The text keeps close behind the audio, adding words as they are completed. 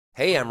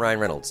Hey, I'm Ryan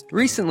Reynolds.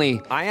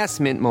 Recently, I asked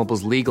Mint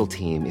Mobile's legal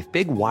team if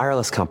big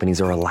wireless companies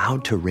are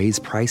allowed to raise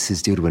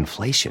prices due to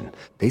inflation.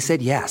 They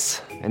said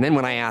yes. And then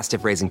when I asked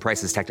if raising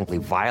prices technically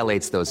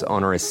violates those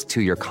onerous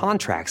two-year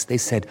contracts, they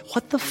said,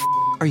 "What the f***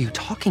 are you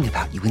talking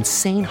about, you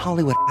insane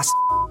Hollywood ass?"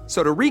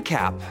 So to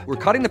recap, we're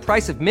cutting the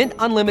price of Mint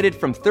Unlimited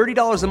from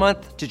 $30 a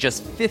month to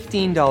just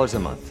 $15 a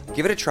month.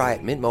 Give it a try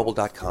at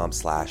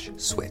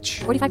mintmobile.com/switch.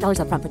 $45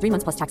 up front for 3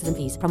 months plus taxes and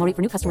fees. Promo rate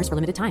for new customers for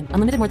limited time.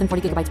 Unlimited more than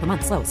 40 gigabytes per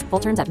month. Slows full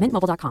terms at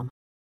mintmobile.com.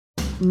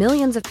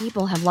 Millions of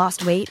people have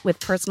lost weight with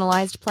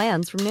personalized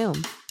plans from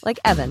Noom. Like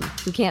Evan,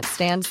 who can't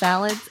stand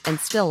salads and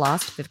still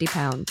lost 50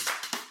 pounds.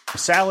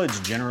 Salads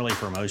generally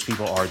for most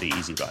people are the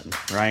easy button,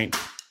 right?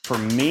 For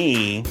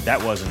me,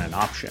 that wasn't an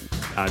option.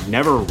 I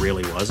never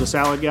really was a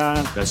salad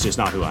guy. That's just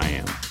not who I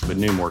am. But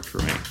Noom worked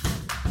for me.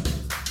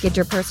 Get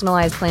your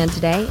personalized plan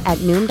today at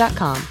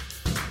Noom.com.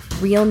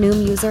 Real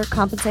Noom user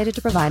compensated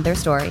to provide their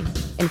story.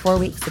 In 4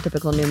 weeks, the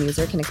typical Noom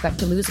user can expect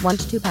to lose 1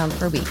 to 2 pounds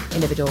per week.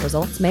 Individual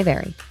results may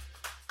vary.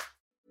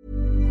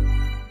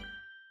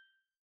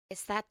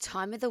 It's that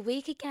time of the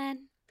week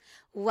again.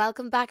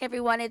 Welcome back,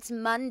 everyone. It's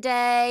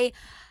Monday.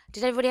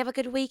 Did everybody have a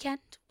good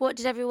weekend? What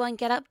did everyone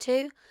get up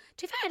to?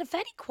 To be fair, I had a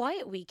fairly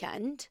quiet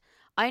weekend.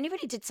 I only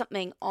really did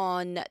something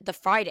on the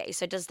Friday,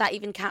 so does that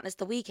even count as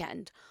the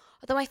weekend?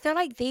 Although I feel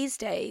like these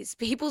days,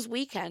 people's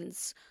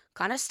weekends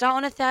kind of start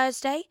on a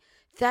Thursday.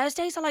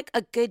 Thursdays are like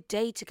a good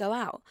day to go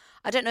out.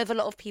 I don't know if a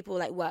lot of people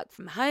like work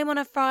from home on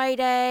a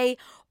Friday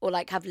or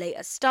like have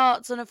later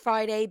starts on a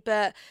Friday,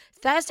 but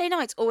Thursday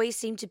nights always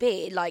seem to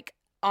be like,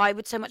 I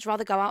would so much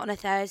rather go out on a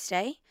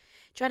Thursday.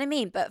 Do you know what I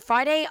mean? But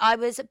Friday, I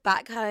was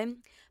back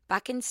home,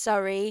 back in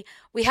Surrey.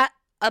 We had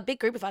a big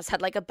group of us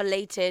had like a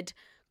belated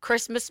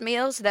Christmas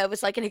meal. So there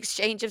was like an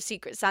exchange of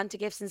Secret Santa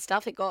gifts and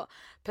stuff. It got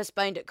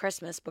postponed at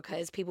Christmas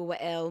because people were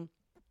ill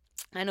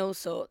and all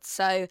sorts.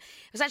 So it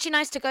was actually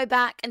nice to go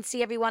back and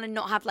see everyone and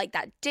not have like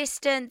that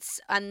distance.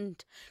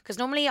 And because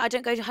normally I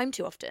don't go home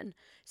too often.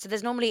 So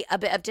there's normally a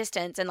bit of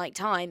distance and like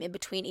time in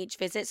between each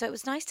visit. So it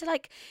was nice to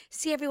like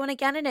see everyone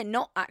again and it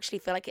not actually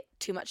feel like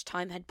too much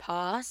time had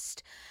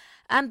passed.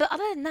 But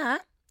other than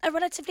that, a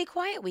relatively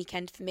quiet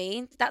weekend for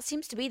me. That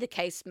seems to be the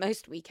case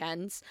most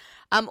weekends.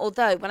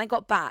 Although when I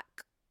got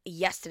back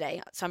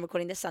yesterday, so I'm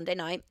recording this Sunday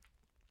night.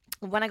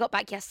 When I got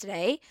back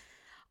yesterday,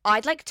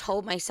 I'd like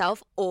told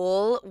myself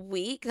all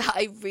week that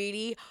I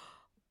really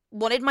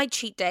wanted my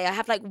cheat day. I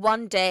have like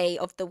one day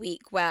of the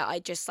week where I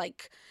just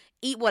like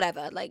eat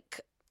whatever. Like,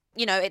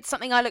 you know, it's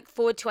something I look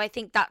forward to. I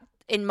think that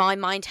in my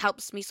mind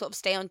helps me sort of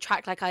stay on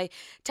track. Like I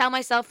tell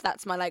myself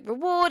that's my like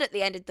reward at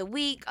the end of the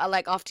week. I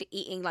like after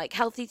eating like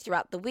healthy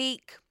throughout the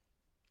week.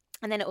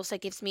 And then it also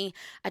gives me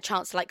a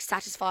chance to like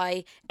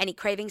satisfy any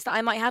cravings that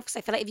I might have. Because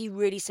I feel like if you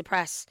really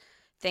suppress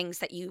things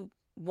that you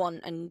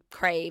want and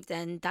crave,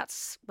 then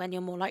that's when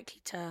you're more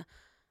likely to,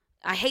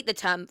 I hate the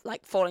term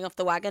like falling off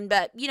the wagon,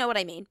 but you know what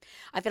I mean.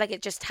 I feel like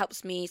it just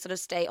helps me sort of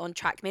stay on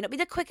track. May not be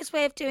the quickest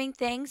way of doing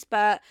things,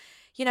 but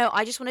you know,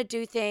 I just want to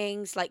do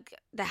things like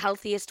the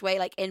healthiest way,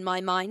 like in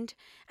my mind.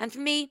 And for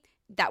me,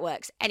 that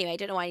works. Anyway, I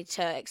don't know why I need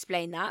to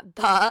explain that,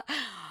 but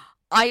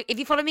if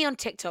you follow me on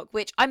TikTok,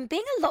 which I'm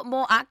being a lot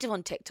more active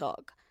on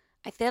TikTok,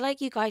 I feel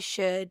like you guys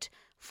should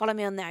follow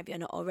me on there if you're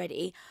not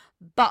already.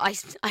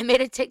 But I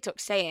made a TikTok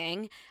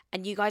saying,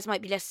 and you guys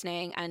might be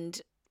listening and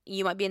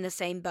you might be in the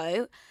same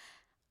boat.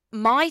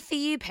 My For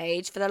You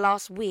page for the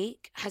last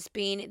week has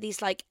been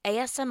these like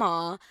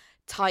ASMR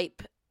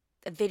type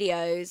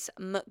videos,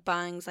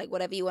 mukbangs, like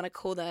whatever you want to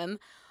call them,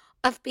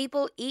 of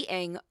people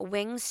eating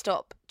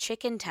Wingstop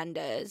chicken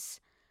tenders.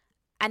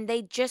 And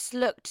they just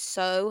looked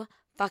so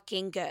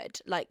fucking good.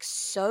 Like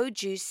so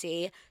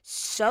juicy,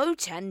 so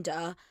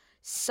tender,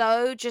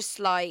 so just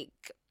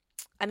like,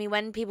 I mean,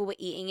 when people were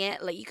eating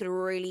it, like you could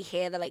really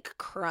hear the like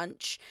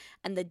crunch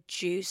and the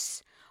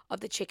juice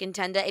of the chicken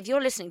tender. If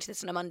you're listening to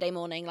this on a Monday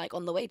morning, like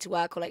on the way to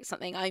work or like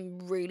something, I'm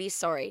really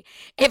sorry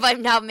if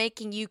I'm now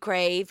making you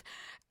crave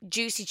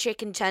juicy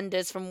chicken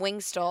tenders from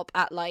Wingstop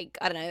at like,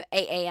 I don't know,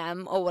 8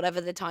 a.m. or whatever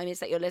the time is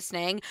that you're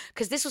listening.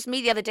 Because this was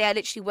me the other day. I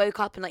literally woke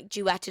up and like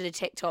duetted a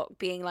TikTok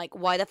being like,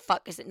 why the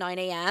fuck is it 9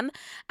 a.m.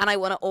 and I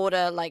want to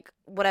order like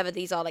whatever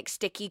these are, like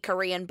sticky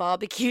Korean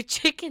barbecue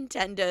chicken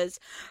tenders.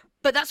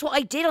 But that's what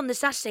I did on the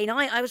Saturday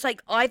night. I was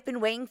like, I've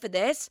been waiting for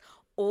this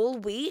all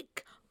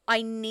week.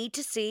 I need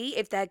to see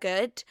if they're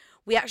good.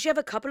 We actually have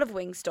a couple of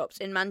Wingstops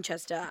in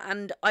Manchester,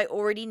 and I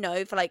already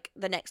know for like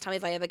the next time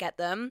if I ever get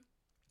them,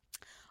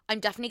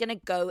 I'm definitely going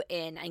to go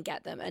in and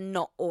get them and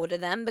not order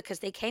them because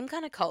they came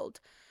kind of cold,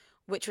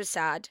 which was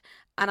sad.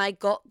 And I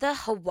got the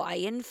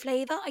Hawaiian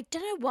flavor. I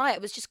don't know why. I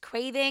was just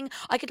craving.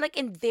 I could like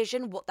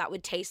envision what that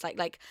would taste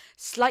like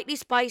slightly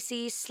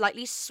spicy,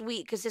 slightly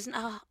sweet, because isn't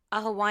a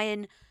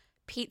Hawaiian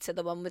pizza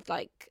the one with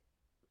like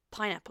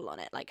pineapple on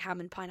it, like ham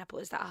and pineapple?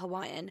 Is that a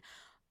Hawaiian?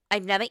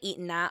 I've never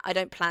eaten that. I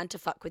don't plan to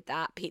fuck with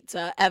that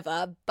pizza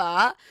ever.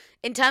 But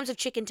in terms of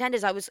chicken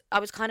tenders, I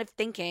was kind of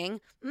thinking,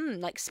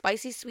 like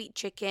spicy sweet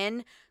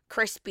chicken,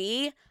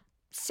 crispy,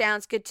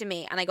 sounds good to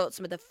me. And I got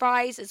some of the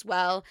fries as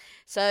well.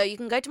 So you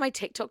can go to my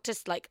TikTok to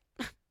like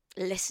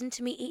listen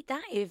to me eat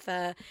that if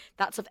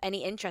that's of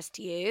any interest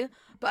to you.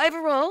 But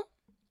overall,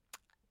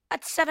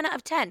 at 7 out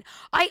of 10.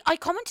 I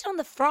commented on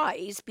the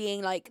fries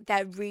being like,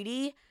 they're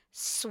really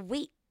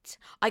sweet.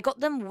 I got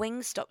them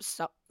Wingstop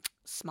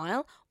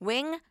style,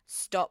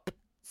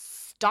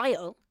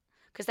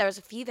 because there was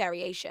a few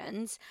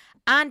variations,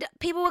 and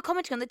people were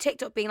commenting on the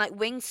TikTok being like,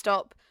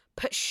 Wingstop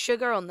put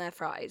sugar on their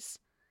fries.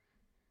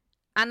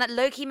 And that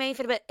low-key made me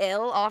feel a bit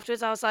ill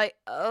afterwards. I was like,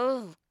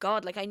 oh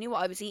God, like I knew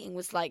what I was eating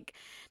was like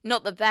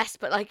not the best,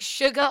 but like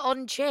sugar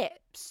on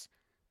chips.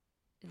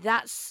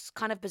 That's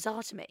kind of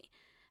bizarre to me.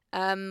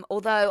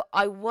 Although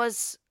I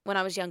was, when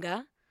I was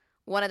younger,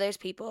 one of those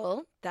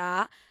people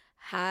that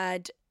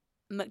had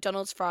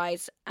McDonald's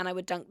fries and I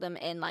would dunk them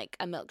in like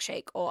a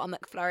milkshake or a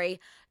McFlurry.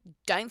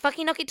 Don't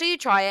fucking knock it till you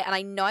try it. And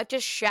I know I've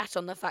just shat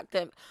on the fact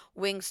that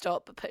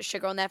Wingstop put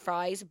sugar on their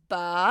fries,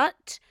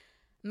 but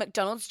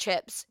McDonald's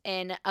chips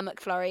in a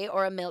McFlurry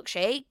or a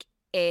milkshake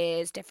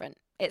is different.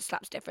 It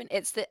slaps different.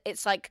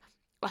 It's like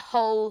a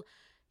whole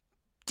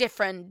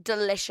different,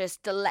 delicious,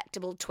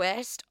 delectable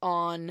twist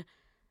on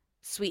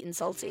sweet and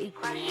salty.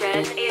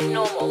 Questions is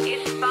normal.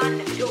 It's fun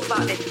to talk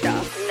about this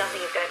stuff.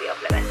 Nothing is going to be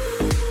off limits.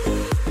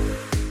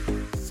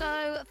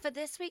 So for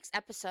this week's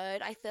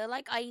episode, I feel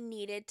like I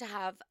needed to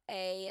have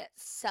a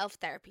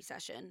self-therapy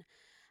session.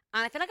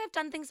 And I feel like I've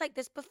done things like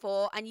this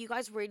before and you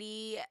guys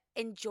really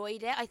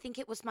enjoyed it. I think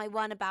it was my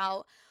one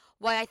about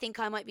why I think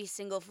I might be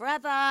single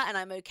forever and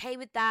I'm okay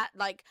with that.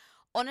 Like,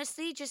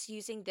 honestly, just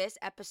using this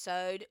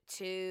episode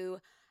to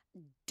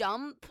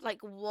dump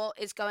like what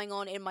is going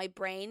on in my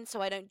brain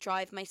so I don't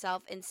drive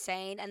myself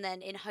insane, and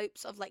then in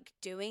hopes of like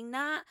doing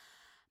that,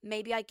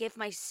 maybe I give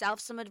myself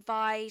some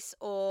advice,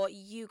 or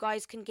you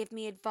guys can give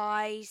me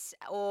advice,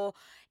 or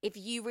if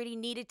you really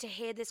needed to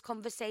hear this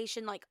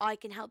conversation, like I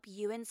can help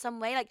you in some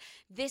way. Like,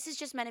 this is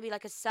just meant to be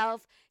like a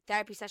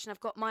self-therapy session. I've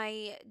got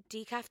my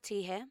decaf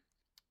tea here.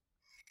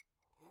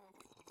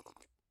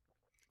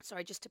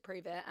 Sorry, just to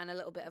prove it, and a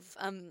little bit of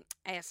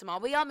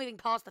ASMR. We are moving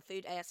past the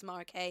food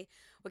ASMR, okay?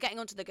 We're getting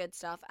onto the good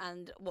stuff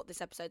and what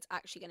this episode's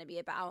actually going to be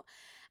about.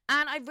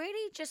 And I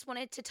really just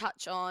wanted to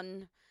touch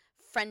on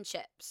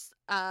friendships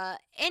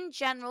in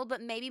general,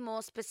 but maybe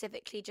more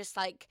specifically just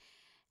like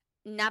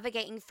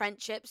navigating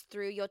friendships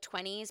through your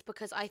 20s,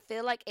 because I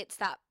feel like it's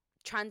that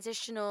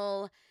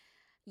transitional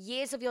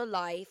years of your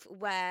life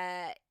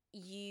where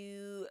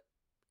you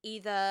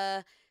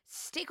either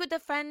stick with the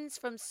friends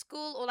from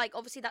school, or like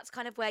obviously that's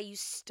kind of where you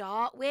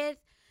start with,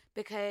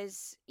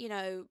 because you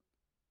know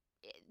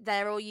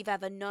they're all you've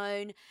ever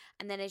known,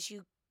 and then as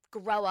you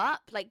grow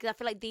up, like I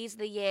feel like these are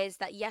the years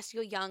that, yes,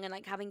 you're young and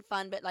like having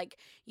fun, but like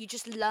you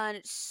just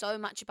learn so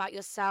much about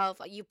yourself.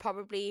 Like you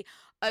probably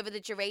over the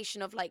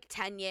duration of like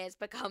 10 years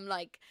become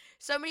like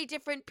so many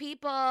different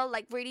people,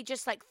 like really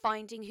just like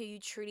finding who you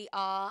truly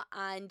are.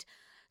 And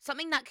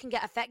something that can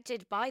get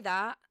affected by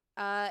that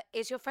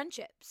is your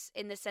friendships,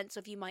 in the sense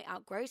of you might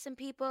outgrow some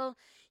people,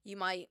 you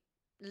might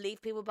leave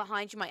people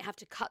behind, you might have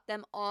to cut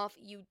them off,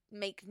 you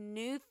make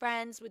new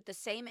friends with the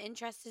same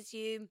interests as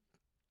you.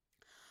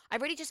 I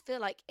really just feel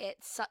like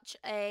it's such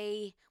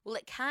a, well,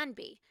 it can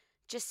be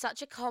just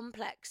such a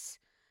complex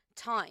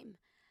time.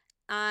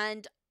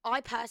 And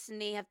I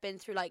personally have been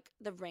through like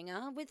the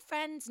ringer with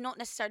friends, not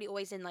necessarily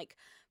always in like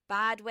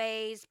bad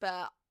ways,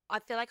 but I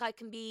feel like I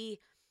can be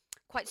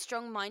quite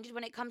strong-minded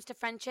when it comes to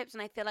friendships,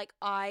 and I feel like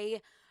I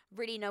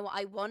really know what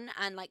I want,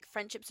 and like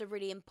friendships are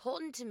really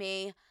important to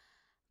me,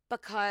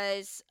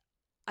 because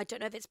I don't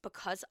know if it's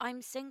because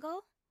I'm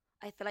single.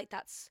 I feel like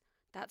that's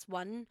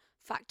one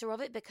factor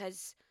of it,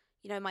 because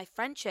you know, my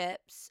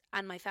friendships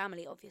and my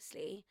family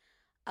obviously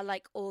are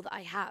like all that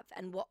I have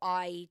and what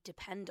I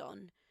depend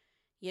on.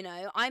 You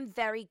know, I'm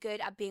very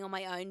good at being on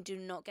my own. Do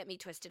not get me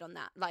twisted on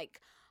that. Like,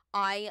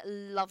 I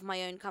love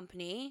my own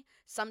company,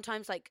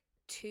 sometimes like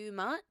too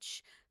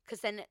much,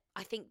 because then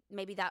I think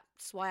maybe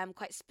that's why I'm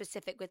quite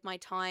specific with my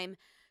time,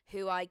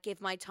 who I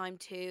give my time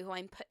to, who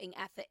I'm putting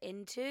effort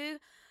into,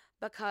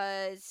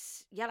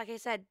 because, yeah, like I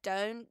said,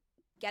 don't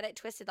get it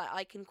twisted. Like,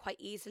 I can quite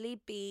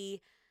easily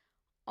be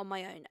on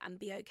my own and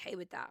be okay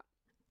with that.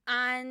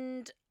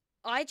 And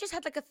I just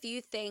had like a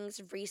few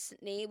things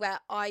recently where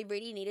I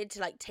really needed to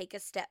like take a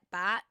step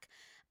back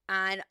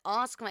and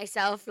ask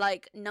myself,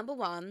 like, number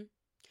one,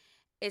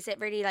 is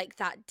it really like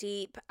that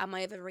deep? Am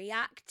I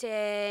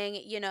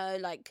overreacting? You know,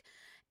 like,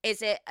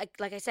 is it,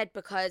 like I said,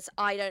 because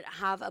I don't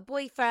have a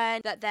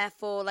boyfriend, that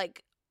therefore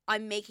like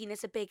I'm making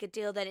this a bigger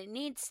deal than it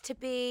needs to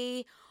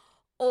be?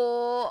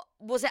 Or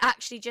was it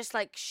actually just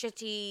like a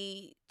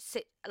shitty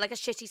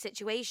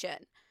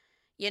situation?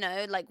 You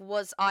know, like,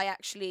 was I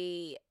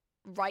actually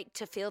right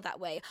to feel that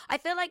way? I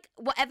feel like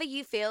whatever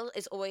you feel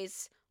is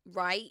always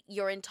right.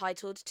 You're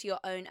entitled to your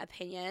own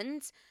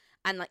opinions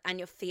and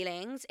your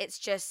feelings. It's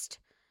just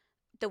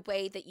the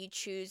way that you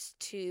choose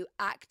to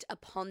act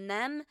upon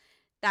them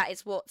that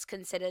is what's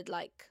considered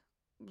like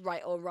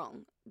right or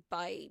wrong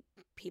by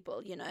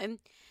people, you know?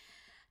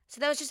 So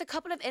there was just a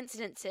couple of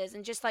incidences,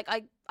 and just like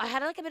I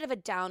had like a bit of a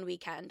down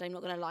weekend, I'm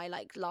not gonna lie,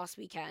 like last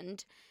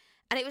weekend.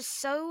 And it was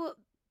so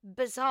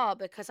bizarre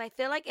because I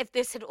feel like if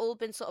this had all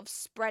been sort of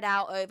spread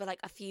out over like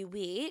a few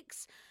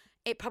weeks,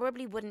 it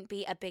probably wouldn't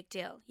be a big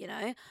deal, you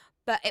know?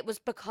 But it was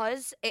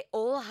because it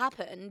all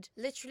happened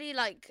literally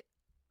like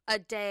a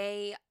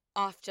day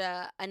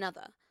after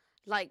another.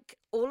 Like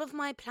all of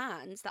my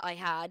plans that I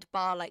had,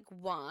 bar like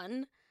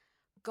one,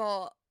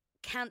 got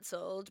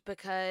cancelled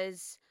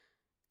because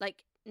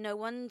like no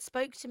one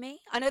spoke to me.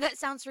 I know that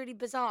sounds really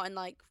bizarre and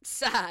like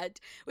sad,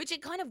 which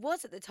it kind of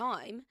was at the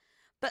time.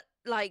 But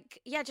like,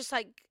 yeah, just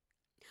like,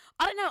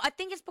 I don't know. I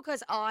think it's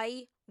because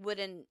I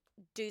wouldn't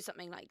do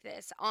something like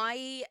this.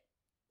 I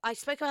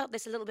spoke about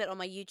this a little bit on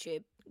my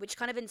YouTube, which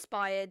kind of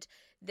inspired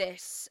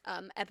this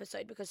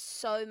episode because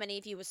so many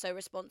of you were so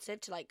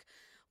responsive to like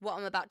what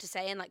I'm about to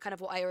say and like kind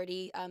of what I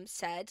already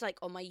said like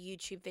on my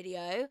YouTube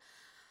video.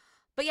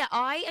 But yeah,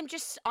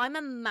 I'm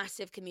a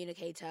massive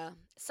communicator.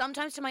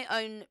 Sometimes to my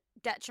own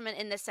detriment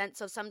in the sense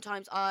of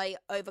sometimes I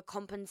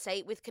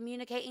overcompensate with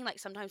communicating. Like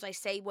sometimes I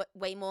say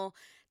way more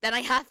than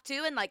I have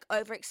to and like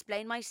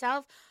over-explain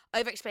myself.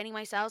 Over-explaining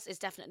myself is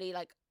definitely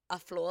like a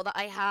flaw that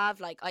I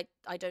have. Like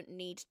I don't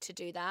need to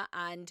do that.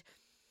 And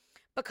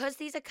because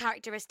these are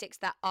characteristics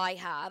that I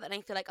have, and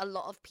I feel like a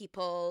lot of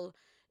people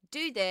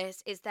do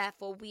this, is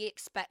therefore we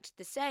expect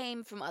the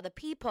same from other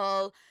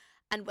people.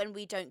 And when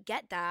we don't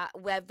get that,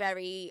 we're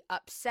very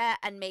upset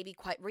and maybe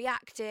quite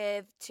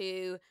reactive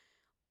to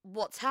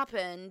what's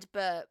happened.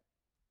 But,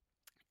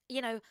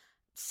 you know,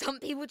 some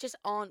people just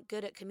aren't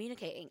good at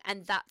communicating,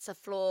 and that's a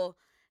flaw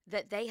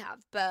that they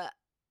have. But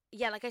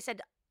yeah, like I said,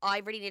 I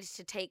really needed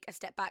to take a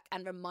step back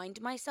and remind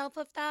myself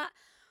of that,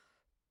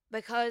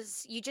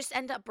 because you just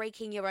end up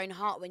breaking your own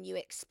heart when you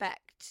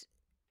expect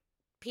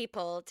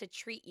people to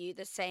treat you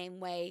the same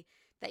way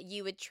that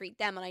you would treat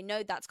them. And I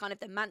know that's kind of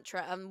the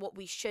mantra and what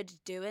we should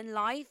do in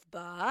life,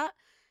 but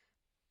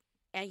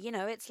you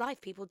know, it's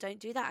life. People don't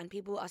do that, and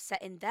people are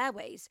set in their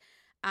ways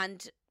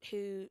and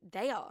who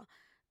they are.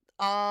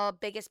 Our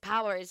biggest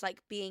power is like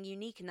being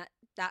unique, and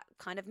that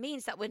kind of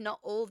means that we're not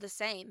all the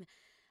same.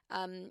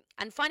 And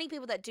finding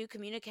people that do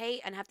communicate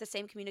and have the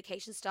same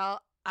communication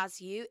style as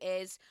you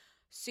is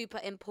super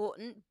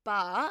important.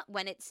 But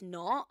when it's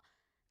not,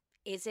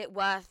 is it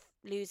worth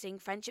losing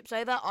friendships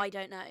over? I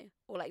don't know.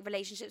 Or like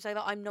relationships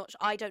over?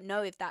 I don't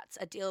know if that's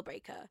a deal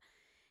breaker,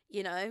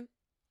 you know?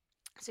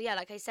 So yeah,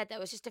 like I said, there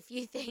was just a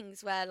few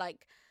things where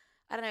like,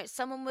 I don't know,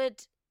 someone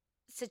would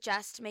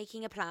suggest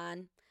making a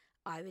plan.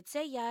 I would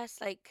say yes,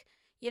 like,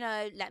 you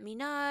know, let me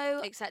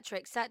know, etc.,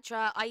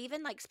 etc. I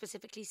even like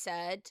specifically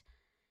said,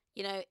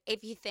 you know,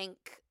 if you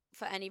think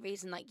for any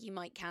reason like you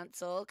might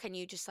cancel, can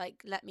you just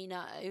like let me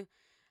know?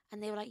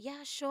 And they were like,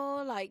 yeah,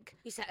 sure. Like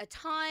we set a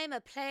time, a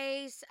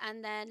place,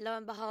 and then lo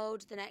and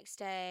behold, the next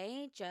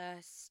day,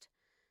 just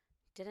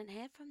didn't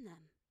hear from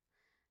them.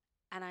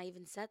 And I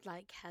even said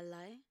like,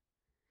 hello,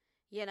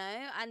 you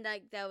know, and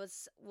like there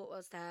was, what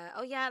was there?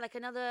 Oh yeah, like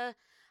another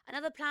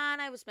plan.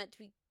 I was meant to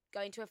be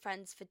going to a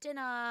friend's for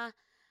dinner,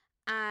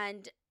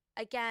 and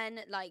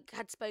again, like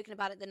had spoken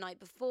about it the night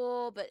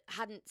before, but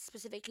hadn't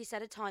specifically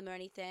set a time or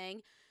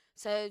anything.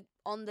 So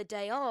on the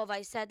day of,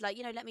 I said like,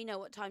 you know, let me know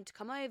what time to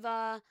come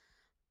over.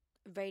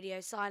 Radio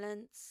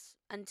silence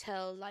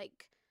until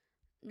like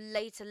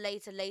later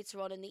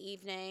on in the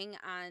evening.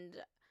 And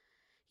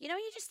you know,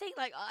 you just think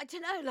like, I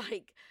don't know,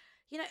 like,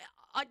 you know,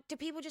 do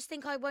people just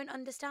think I won't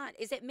understand?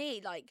 Is it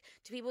me? Like,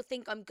 do people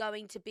think I'm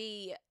going to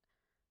be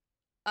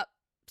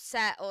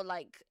upset or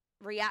like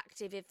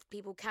reactive if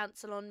people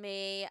cancel on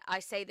me? I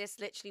say this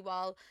literally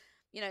while,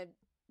 you know,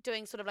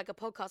 doing sort of like a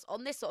podcast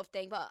on this sort of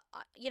thing, but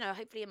you know,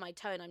 hopefully in my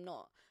tone I'm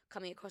not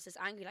coming across as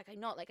angry. Like I'm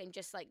not, like I'm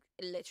just like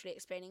literally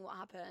explaining what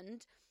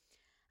happened.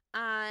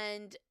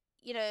 And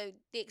you know,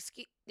 the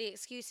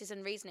excuses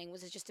and reasoning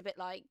was just a bit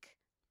like,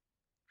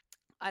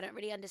 I don't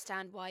really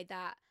understand why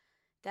that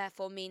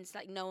therefore means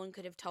like no one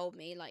could have told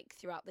me like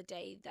throughout the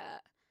day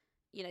that,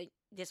 you know,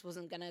 this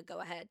wasn't gonna go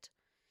ahead.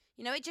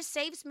 You know, it just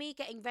saves me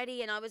getting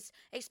ready. And I was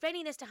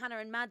explaining this to Hannah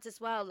and Mads as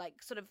well,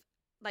 like sort of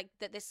like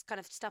that this kind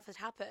of stuff had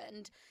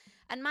happened.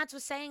 And Mads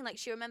was saying like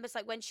she remembers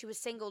like when she was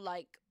single,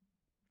 like,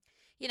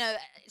 you know,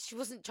 she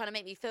wasn't trying to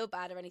make me feel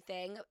bad or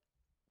anything,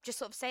 just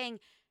sort of saying,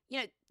 you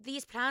know,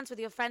 these plans with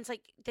your friends,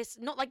 like this,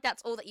 not like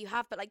that's all that you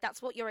have, but like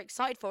that's what you're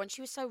excited for. And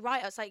she was so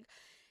right. I was like,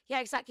 yeah,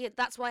 exactly.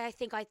 That's why I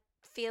think I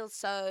feel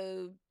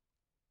so,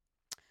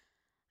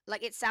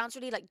 like, it sounds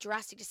really like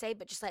drastic to say,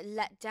 but just like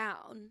let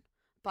down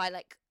by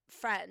like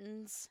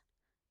friends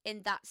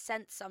in that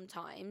sense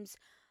sometimes.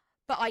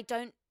 But I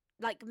don't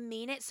like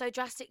mean it so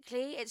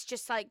drastically. It's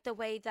just like the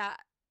way that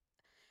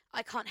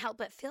I can't help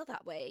but feel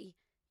that way,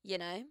 you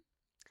know?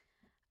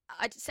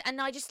 I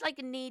just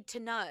like need to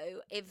know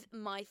if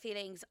my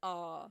feelings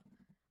are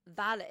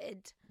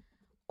valid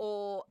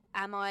or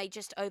am I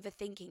just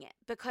overthinking it?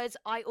 Because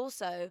I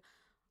also,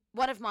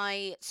 one of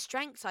my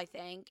strengths, I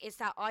think, is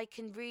that I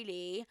can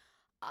really,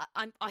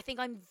 I think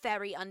I'm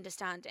very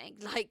understanding.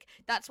 Like,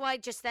 that's why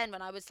just then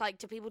when I was like,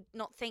 do people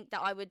not think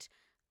that I would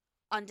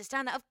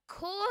understand that? Of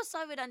course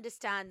I would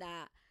understand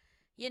that.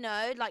 You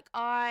know, like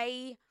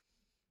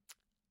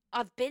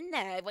I've been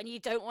there when you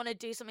don't want to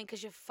do something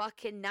because you're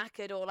fucking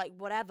knackered or like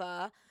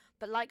whatever,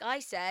 But like I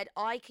said,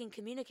 I can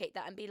communicate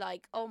that and be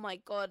like, oh my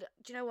God,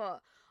 do you know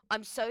what?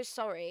 I'm so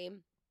sorry.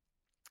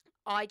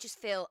 I just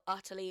feel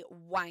utterly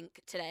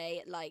wank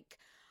today. Like,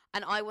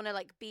 and I want to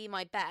like be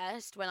my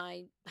best when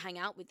I hang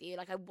out with you.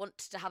 Like, I want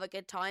to have a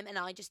good time, and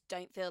I just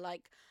don't feel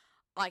like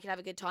I can have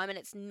a good time. And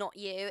it's not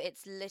you,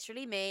 it's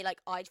literally me.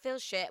 Like, I'd feel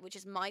shit, which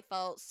is my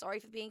fault. Sorry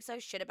for being so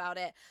shit about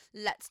it.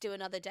 Let's do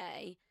another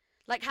day.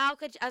 Like, how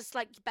could, as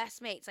like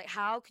best mates, like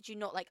how could you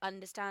not like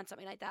understand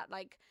something like that?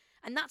 Like,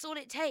 and that's all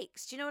it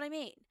takes. Do you know what I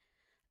mean?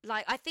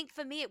 Like, I think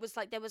for me it was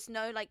like there was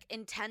no like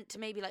intent to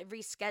maybe like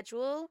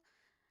reschedule.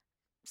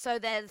 So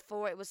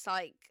therefore it was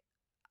like,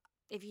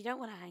 if you don't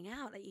want to hang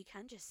out, like, you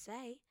can just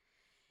say,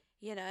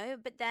 you know.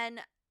 But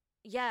then,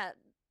 yeah,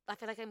 I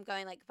feel like I'm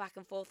going like back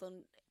and forth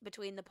on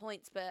between the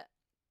points. But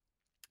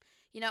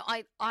you know,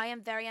 I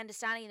am very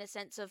understanding in the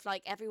sense of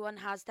like everyone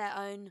has their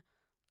own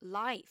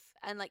life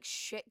and like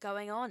shit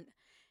going on.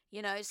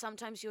 You know,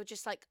 sometimes you're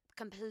just like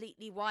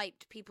completely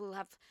wiped. People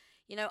have,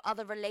 you know,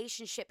 other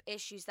relationship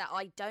issues that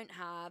I don't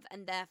have,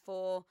 and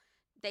therefore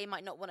they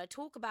might not want to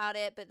talk about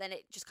it, but then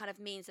it just kind of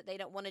means that they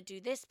don't want to do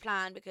this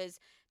plan because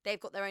they've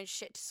got their own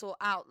shit to sort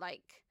out,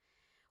 like,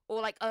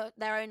 or like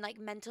their own like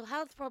mental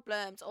health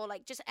problems, or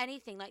like just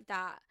anything like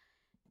that.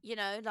 You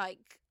know,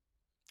 like,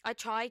 I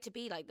try to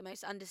be like the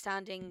most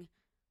understanding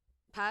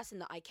person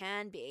that I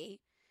can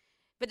be.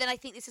 But then I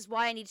think this is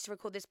why I needed to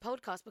record this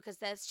podcast, because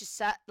there's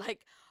just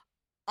like,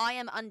 I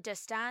am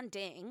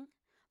understanding,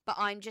 but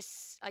I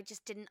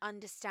just didn't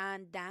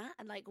understand that,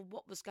 and like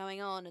what was going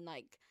on, and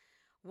like,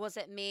 was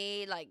it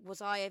me? Like,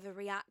 was I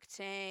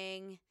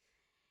overreacting?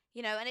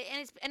 You know,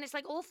 and it's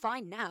like all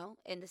fine now,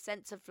 in the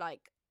sense of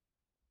like,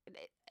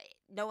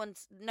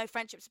 no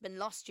friendship's been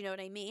lost. You know what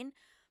I mean?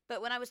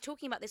 But when I was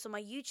talking about this on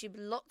my YouTube,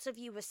 lots of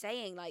you were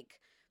saying like,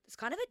 it's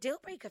kind of a deal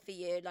breaker for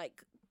you,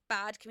 like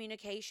bad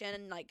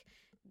communication, like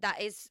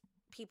that is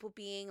people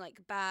being like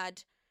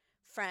bad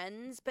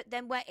friends. But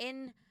then we're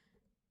in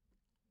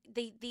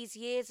these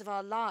years of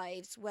our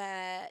lives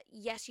where,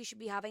 yes, you should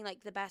be having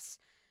like the best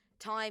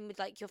time with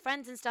like your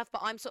friends and stuff,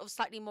 but I'm sort of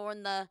slightly more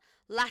on the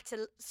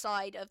latter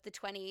side of the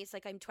 20s.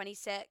 Like, I'm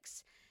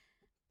 26.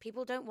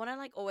 People don't want to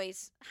like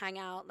always hang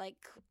out like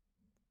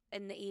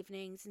in the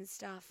evenings and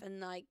stuff, and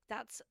like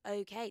that's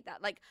okay.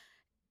 That like,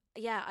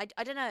 yeah,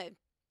 I don't know.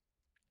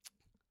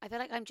 I feel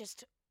like I'm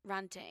just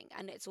ranting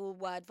and it's all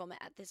word vomit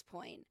at this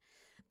point.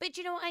 But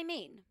you know what I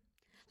mean?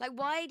 Like,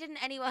 why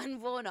didn't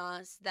anyone warn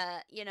us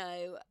that, you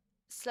know,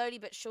 slowly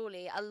but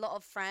surely a lot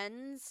of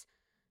friends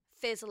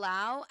fizzle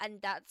out,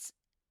 and that's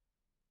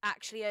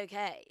actually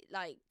okay?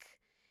 Like,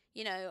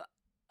 you know,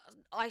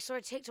 I saw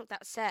a TikTok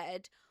that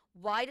said,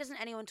 why doesn't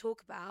anyone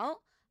talk about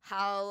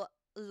how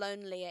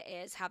lonely it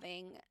is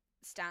having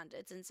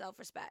standards and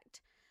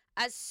self-respect?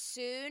 As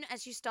soon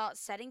as you start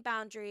setting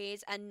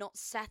boundaries and not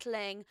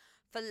settling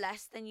for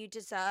less than you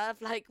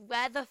deserve, like,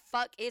 where the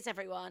fuck is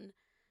everyone?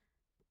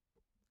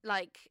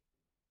 Like,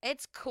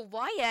 it's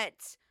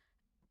quiet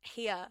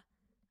here,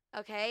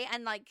 okay?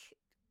 And like,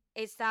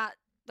 is that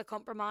the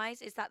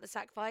compromise? Is that the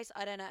sacrifice?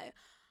 I don't know.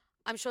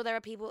 I'm sure there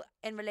are people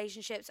in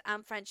relationships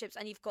and friendships,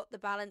 and you've got the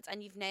balance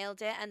and you've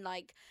nailed it. And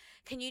like,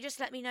 can you just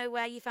let me know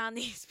where you found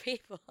these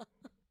people?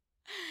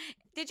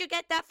 Did you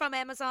get that from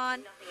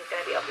Amazon? Nothing is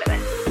going to be off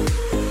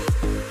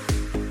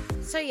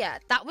limits. So yeah,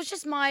 that was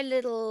just my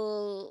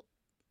little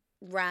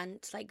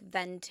rant, like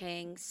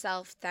venting,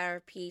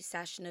 self-therapy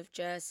session of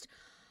just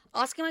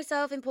asking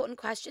myself important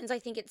questions. I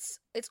think it's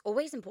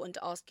always important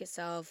to ask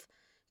yourself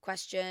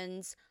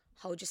questions,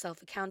 hold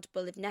yourself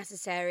accountable if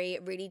necessary,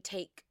 really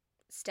take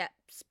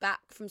steps back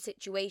from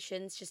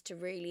situations just to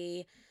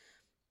really,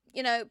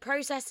 you know,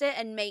 process it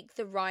and make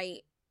the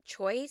right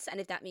choice. And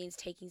if that means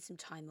taking some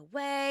time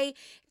away,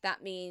 if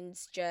that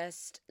means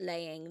just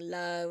laying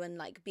low and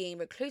like being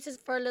reclusive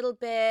for a little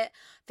bit,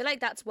 I feel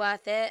like that's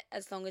worth it,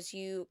 as long as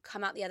you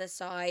come out the other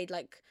side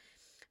like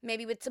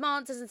maybe with some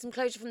answers and some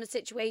closure from the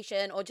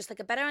situation, or just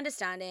like a better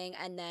understanding.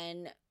 And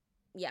then,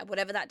 yeah,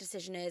 whatever that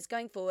decision is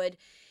going forward,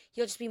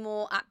 you'll just be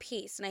more at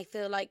peace. And I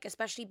feel like,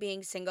 especially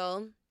being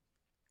single,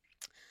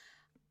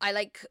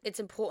 it's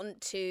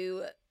important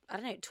to, I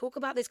don't know, talk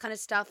about this kind of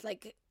stuff,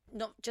 like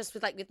not just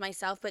with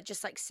myself, but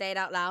just like say it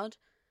out loud.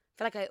 I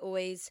feel like I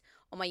always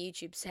on my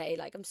YouTube say,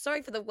 like, I'm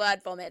sorry for the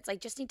word vomits. I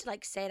just need to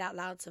like say it out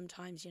loud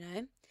sometimes, you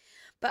know?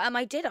 But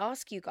I did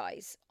ask you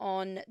guys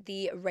on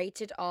the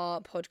Rated R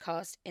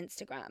podcast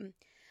Instagram.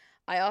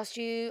 I asked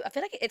you, I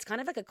feel like it's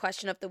kind of like a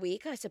question of the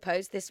week, I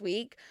suppose, this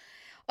week,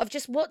 of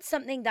just what's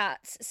something that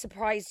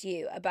surprised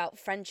you about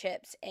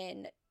friendships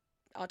in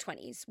our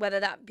 20s, whether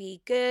that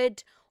be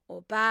good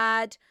or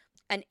bad,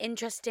 an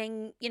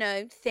interesting, you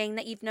know, thing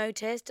that you've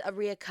noticed, a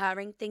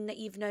reoccurring thing that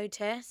you've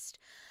noticed.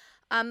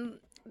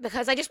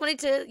 Because I just wanted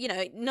to, you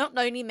know, not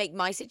only make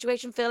my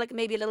situation feel like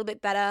maybe a little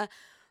bit better,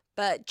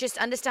 but just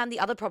understand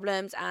the other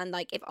problems, and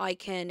like if I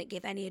can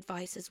give any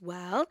advice as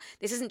well.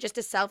 This isn't just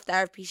a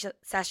self-therapy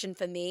session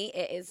for me.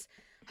 It is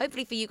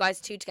hopefully for you guys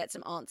too, to get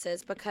some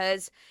answers,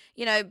 because,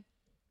 you know,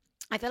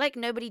 I feel like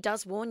nobody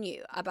does warn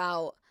you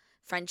about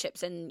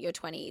friendships in your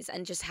 20s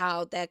and just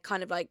how they're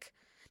kind of like,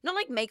 not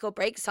like make or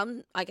break.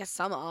 Some, I guess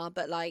some are,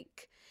 but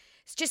like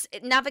it's just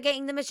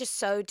navigating them is just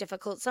so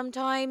difficult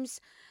sometimes,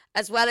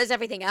 as well as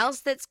everything else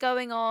that's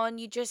going on.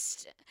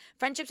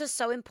 Friendships are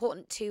so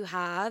important to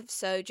have.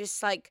 So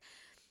just like,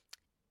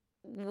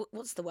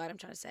 what's the word I'm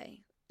trying to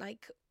say?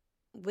 Like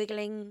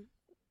wiggling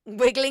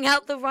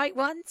out the right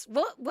ones.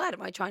 What word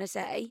am I trying to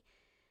say?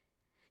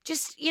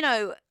 Just,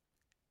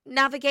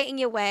 navigating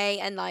your way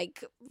and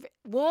like,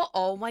 what?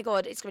 Oh my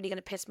God, it's really going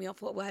to piss me off.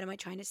 What word am I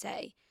trying to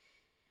say?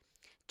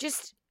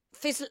 Just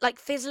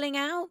fizzling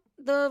out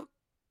the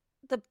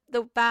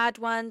bad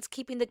ones,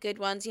 keeping the good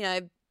ones,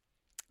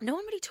 No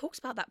one really talks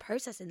about that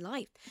process in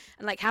life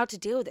and like how to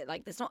deal with it.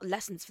 Like there's not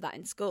lessons for that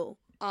in school.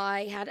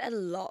 I had a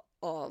lot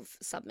of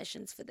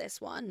submissions for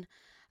this one.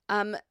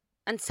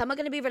 And some are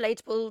going to be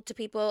relatable to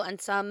people and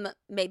some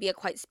maybe are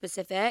quite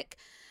specific.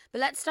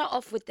 But let's start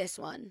off with this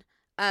one.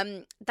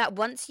 That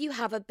once you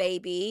have a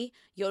baby,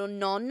 your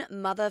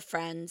non-mother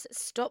friends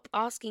stop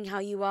asking how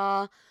you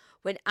are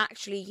when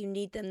actually you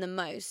need them the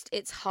most.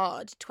 It's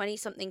hard.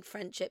 20-something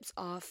friendships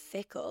are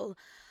fickle.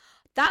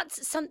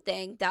 That's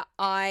something that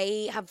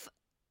I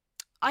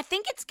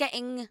think it's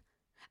getting...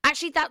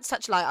 Actually, that's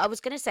such a lie. I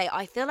was going to say,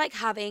 I feel like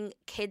having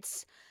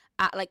kids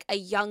at like a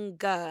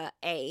younger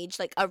age,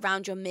 like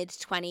around your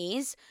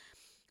mid-20s,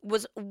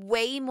 was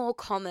way more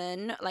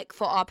common like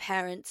for our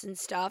parents and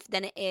stuff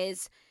than it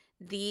is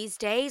these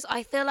days.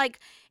 I feel like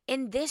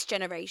in this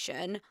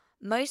generation,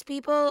 most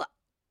people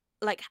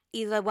like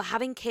either were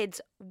having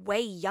kids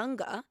way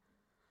younger,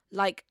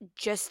 like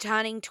just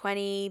turning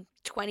 20,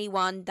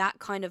 21, that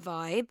kind of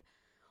vibe,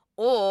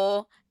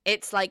 or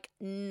it's like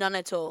none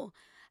at all.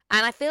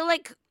 And I feel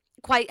like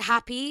quite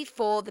happy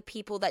for the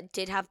people that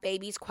did have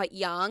babies quite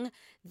young,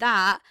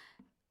 that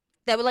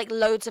there were like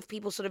loads of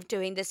people sort of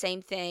doing the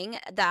same thing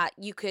that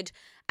you could,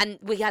 and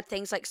we had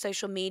things like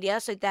social media,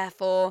 so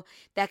therefore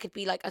there could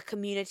be like a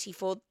community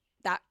for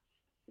that,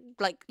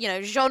 like,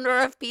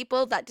 genre of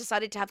people that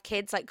decided to have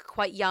kids like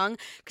quite young,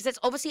 because it's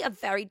obviously a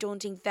very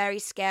daunting, very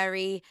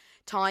scary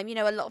time.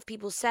 A lot of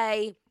people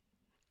say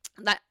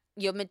that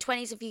your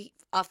mid-20s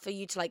are for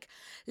you to like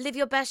live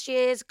your best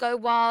years, go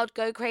wild,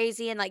 go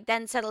crazy, and like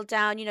then settle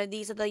down.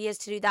 These are the years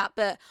to do that.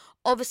 But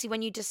obviously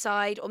when you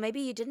decide, or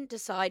maybe you didn't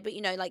decide, but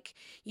like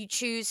you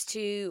choose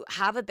to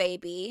have a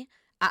baby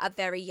at a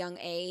very young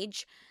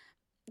age,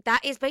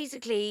 that is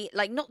basically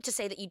like, not to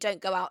say that you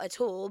don't go out at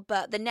all,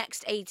 but the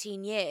next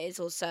 18 years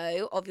or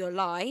so of your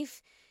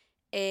life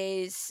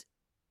it's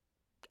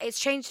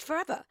changed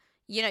forever.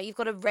 You've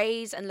got to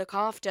raise and look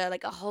after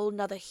like a whole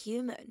nother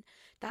human.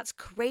 That's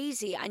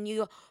crazy. And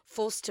you're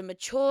forced to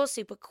mature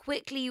super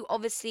quickly. You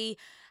obviously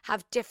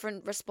have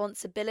different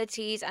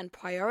responsibilities and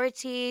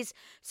priorities.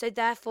 So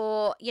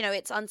therefore,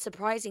 it's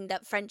unsurprising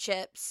that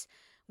friendships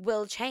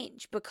will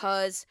change,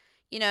 because,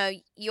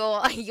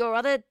 your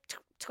other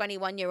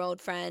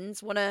 21-year-old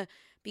friends want to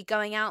be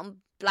going out and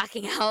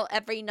blacking out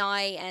every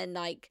night. And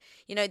like,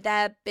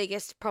 their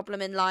biggest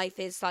problem in life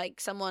is like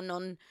someone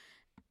on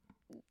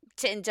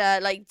Tinder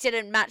like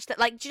didn't match that.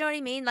 Like, do you know what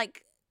I mean?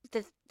 Like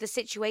the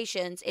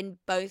situations in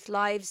both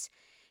lives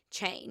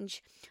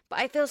change. But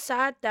I feel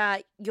sad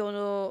that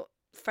your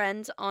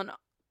friends aren't,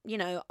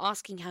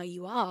 asking how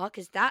you are,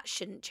 because that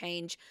shouldn't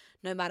change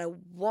no matter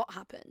what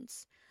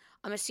happens.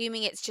 I'm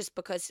assuming it's just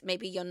because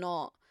maybe you're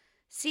not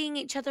seeing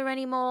each other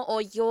anymore, or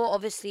you're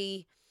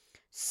obviously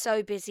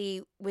so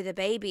busy with a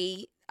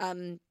baby.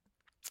 The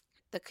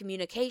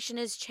communication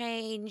has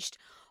changed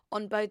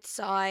on both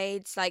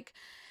sides. Like,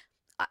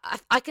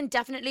 I can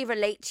definitely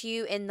relate to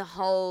you in the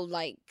whole,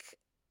 like,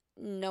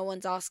 no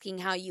one's asking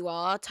how you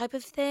are type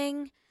of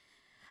thing.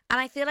 And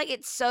I feel like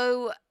it's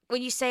so,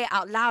 when you say it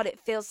out loud, it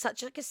feels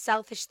such like a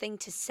selfish thing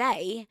to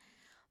say,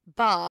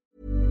 but...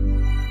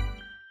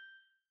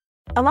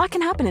 A lot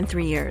can happen in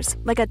 3 years,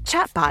 like a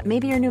chatbot may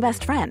be your new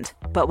best friend.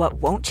 But what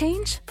won't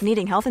change?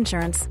 Needing health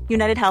insurance.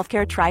 United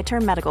Healthcare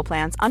Tri-Term Medical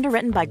Plans,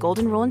 underwritten by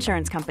Golden Rule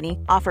Insurance Company,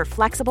 offer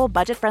flexible,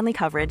 budget-friendly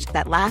coverage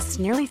that lasts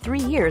nearly 3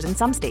 years in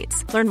some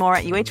states. Learn more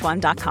at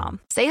uh1.com.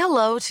 Say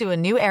hello to a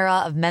new era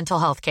of mental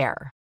health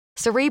care.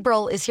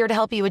 Cerebral is here to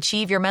help you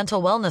achieve your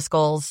mental wellness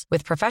goals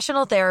with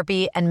professional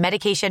therapy and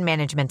medication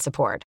management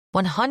support.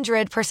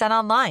 100%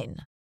 online.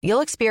 You'll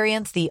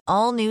experience the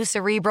all-new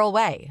Cerebral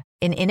Way,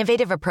 an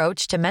innovative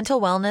approach to mental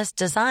wellness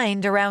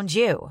designed around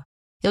you.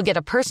 You'll get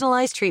a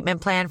personalized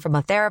treatment plan from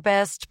a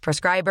therapist,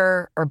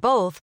 prescriber, or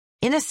both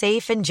in a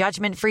safe and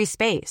judgment-free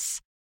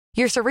space.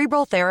 Your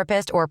Cerebral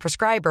therapist or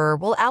prescriber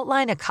will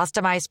outline a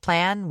customized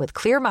plan with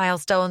clear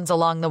milestones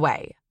along the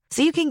way,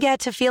 so you can get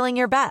to feeling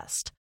your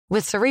best.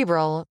 With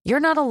Cerebral,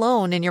 you're not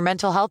alone in your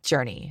mental health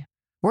journey.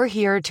 We're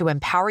here to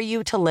empower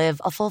you to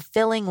live a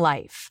fulfilling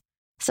life.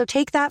 So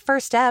take that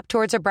first step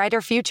towards a brighter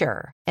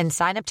future and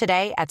sign up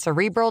today at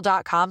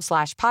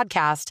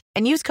Cerebral.com/podcast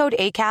and use code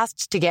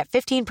ACAST to get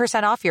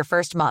 15% off your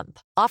first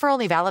month. Offer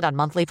only valid on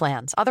monthly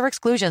plans. Other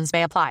exclusions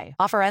may apply.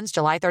 Offer ends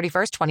July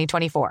 31st,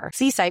 2024.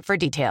 See site for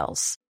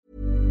details.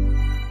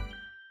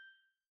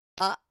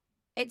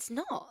 It's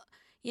not,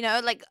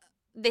 like,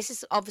 this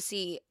is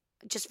obviously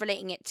just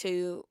relating it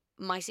to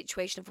my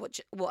situation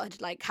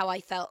of how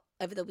I felt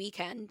over the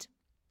weekend.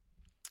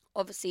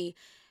 Obviously,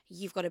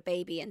 you've got a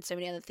baby and so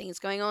many other things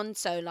going on,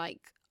 so like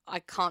I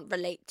can't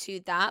relate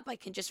to that, but I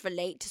can just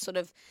relate to sort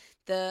of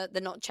the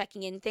not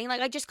checking in thing.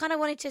 Like, I just kind of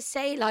wanted to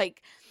say,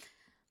 like,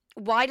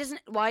 why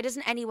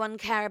doesn't anyone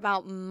care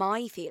about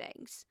my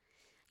feelings?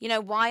 You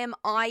know, why am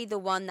I the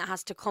one that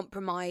has to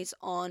compromise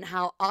on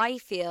how I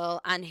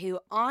feel and who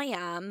I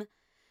am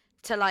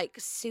to like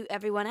suit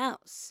everyone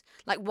else?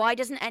 Like, why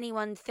doesn't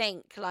anyone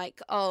think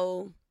like,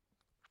 oh,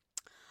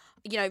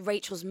 you know,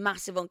 Rachel's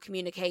massive on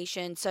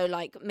communication, so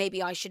like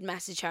maybe I should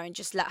message her and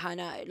just let her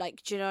know?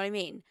 Like, do you know what I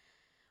mean?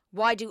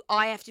 Why do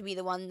I have to be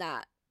the one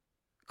that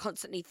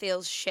constantly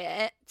feels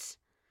shit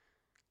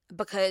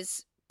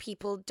because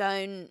people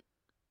don't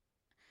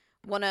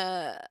want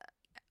to?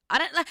 I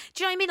don't like.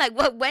 Do you know what I mean?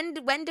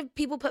 Like, when do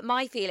people put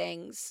my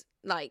feelings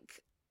like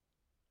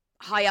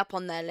high up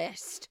on their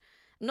list?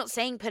 I'm not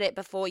saying put it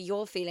before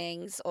your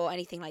feelings or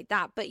anything like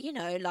that, but you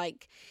know,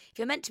 like, if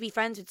you're meant to be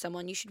friends with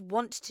someone, you should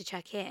want to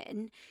check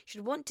in. You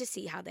should want to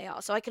see how they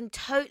are. So I can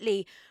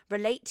totally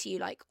relate to you,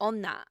 like,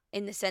 on that,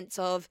 in the sense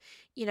of,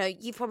 you know,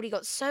 you've probably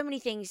got so many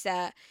things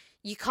that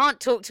you can't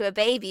talk to a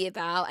baby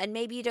about, and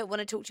maybe you don't want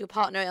to talk to your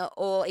partner,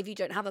 or if you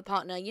don't have a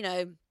partner, you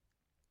know,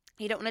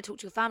 you don't want to talk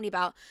to your family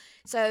about.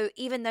 So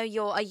even though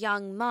you're a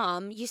young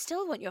mum, you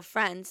still want your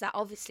friends. That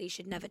obviously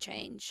should never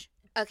change.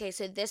 Okay,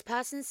 so this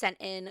person sent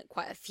in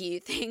quite a few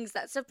things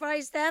that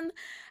surprised them.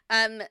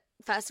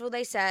 First of all,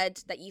 they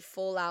said that you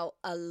fall out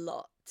a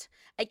lot.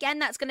 Again,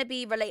 that's going to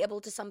be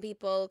relatable to some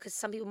people, because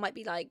some people might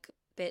be like,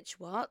 bitch,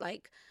 what?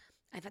 Like,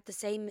 I've had the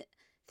same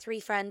 3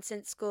 friends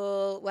since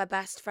school. We're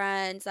best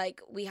friends.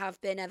 Like, we have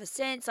been ever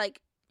since.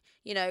 Like,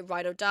 you know,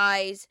 ride or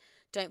dies,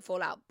 don't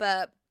fall out.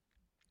 But,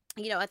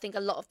 you know, I think a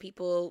lot of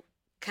people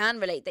can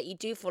relate that you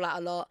do fall out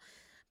a lot,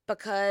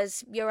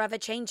 because you're ever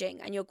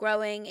changing and you're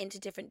growing into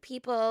different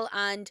people.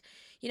 And,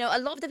 you know, a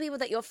lot of the people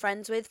that you're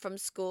friends with from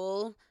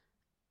school,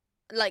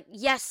 like,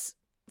 yes,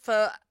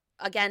 for,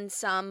 again,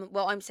 some,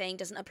 what I'm saying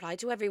doesn't apply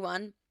to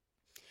everyone,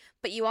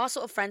 but you are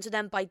sort of friends with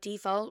them by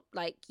default.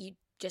 Like, you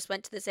just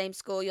went to the same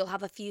school, you'll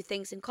have a few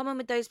things in common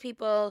with those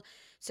people,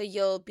 so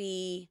you'll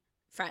be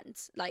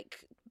friends, like,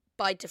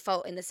 by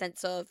default, in the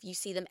sense of you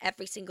see them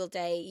every single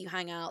day, you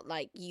hang out,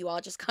 like, you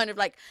are just kind of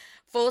like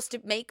forced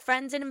to make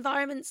friends in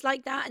environments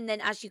like that. And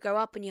then as you grow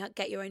up and you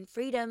get your own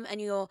freedom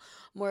and you're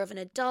more of an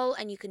adult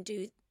and you can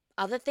do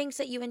other things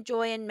that you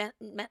enjoy,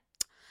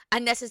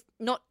 and this is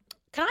not,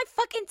 can I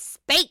fucking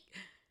speak?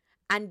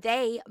 And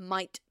they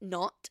might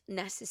not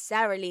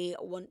necessarily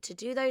want to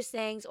do those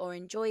things or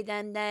enjoy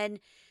them, then,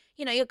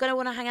 you know, you're going to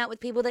want to hang out with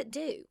people that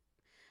do.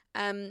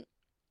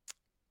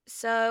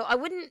 So I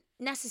wouldn't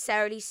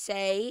necessarily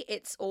say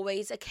it's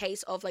always a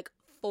case of like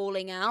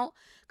falling out,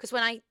 because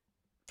when I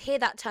hear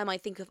that term, I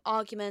think of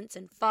arguments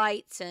and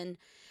fights and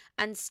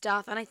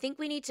stuff. And I think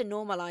we need to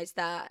normalize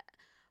that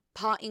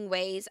parting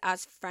ways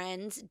as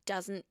friends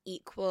doesn't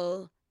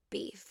equal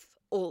beef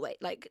always,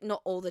 like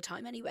not all the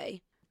time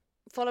anyway.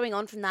 Following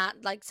on from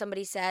that, like,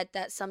 somebody said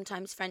that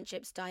sometimes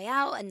friendships die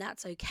out and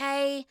that's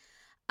okay.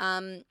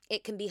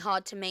 It can be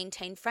hard to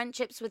maintain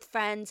friendships with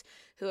friends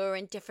who are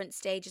in different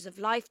stages of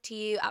life to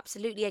you.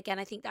 Absolutely. Again,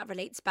 I think that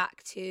relates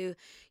back to,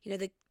 you know,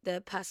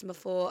 the person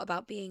before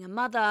about being a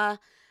mother.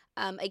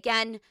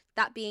 Again,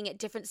 that being at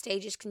different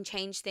stages can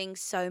change things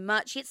so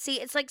much. You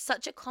see, it's like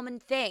such a common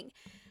thing.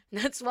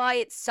 That's why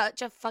it's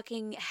such a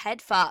fucking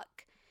head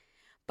fuck.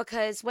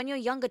 Because when you're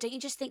younger, don't you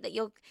just think that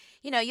you're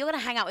going to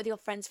hang out with your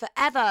friends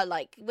forever?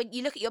 Like, when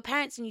you look at your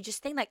parents and you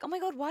just think like, oh my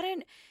God, why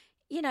don't,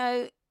 you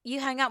know, you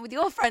hang out with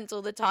your friends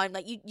all the time?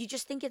 Like, you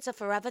just think it's a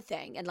forever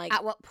thing. And like,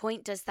 at what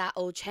point does that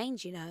all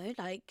change, you know?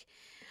 Like,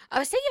 I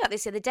was thinking about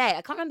this the other day.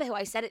 I can't remember who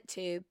I said it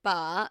to,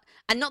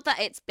 and not that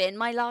it's been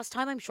my last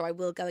time. I'm sure I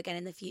will go again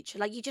in the future.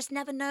 Like, you just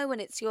never know when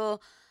it's your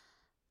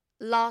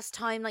last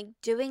time, like,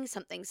 doing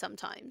something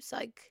sometimes.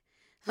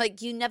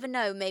 Like, you never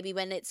know maybe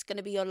when it's going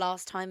to be your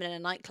last time in a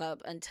nightclub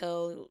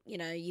until, you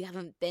know, you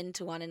haven't been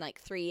to one in like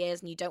 3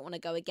 years and you don't want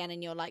to go again,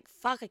 and you're like,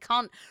 fuck, I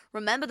can't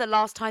remember the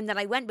last time that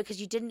I went,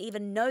 because you didn't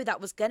even know that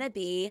was going to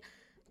be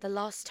the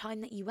last time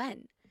that you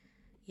went,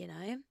 you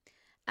know?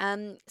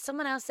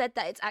 Someone else said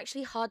that it's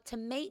actually hard to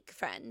make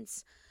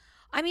friends.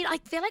 I mean, I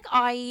feel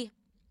like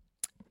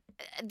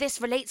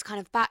this relates kind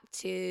of back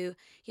to,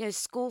 you know,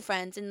 school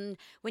friends, and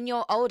when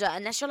you're older,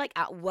 unless you're like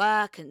at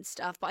work and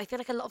stuff, but I feel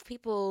like a lot of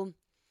people,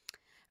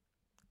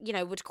 you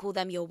know, would call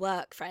them your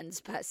work friends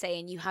per se,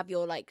 and you have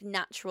your like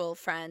natural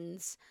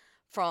friends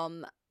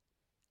from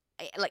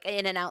like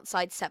in an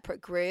outside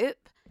separate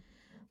group.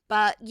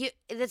 But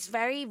there's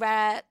very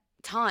rare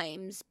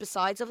times,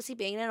 besides obviously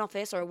being in an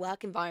office or a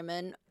work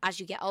environment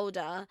as you get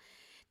older,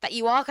 that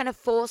you are kind of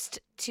forced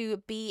to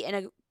be in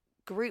a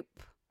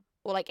group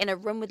or like in a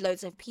room with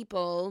loads of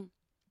people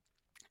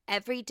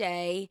every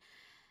day,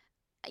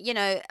 you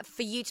know,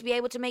 for you to be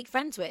able to make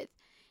friends with.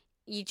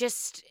 You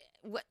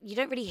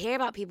don't really hear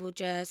about people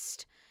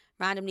just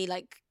randomly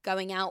like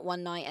going out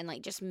one night and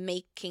like just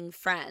making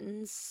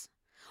friends.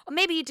 Or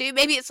maybe you do.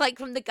 Maybe it's like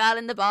from the girl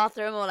in the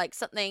bathroom or like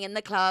something in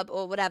the club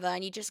or whatever,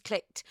 and you just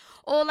clicked.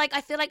 Or like,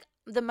 I feel like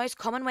the most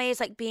common way is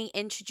like being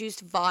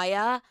introduced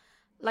via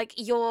like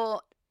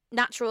your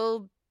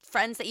natural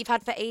friends that you've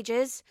had for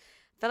ages.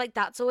 I feel like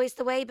that's always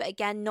the way, but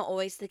again, not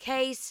always the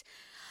case.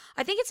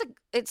 I think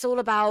it's all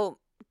about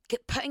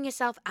putting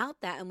yourself out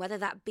there, and whether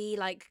that be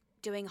like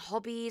doing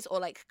hobbies or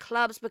like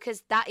clubs,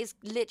 because that is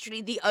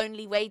literally the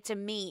only way to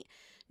meet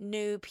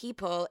new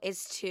people,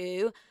 is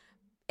to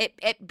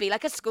it be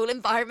like a school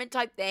environment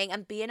type thing,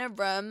 and be in a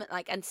room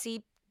like and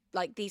see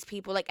like these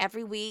people like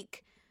every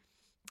week.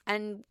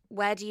 And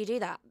where do you do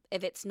that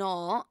if it's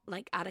not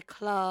like at a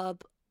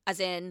club, as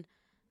in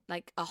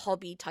like a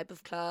hobby type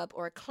of club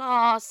or a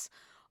class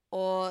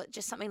or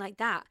just something like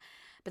that?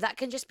 But that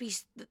can just be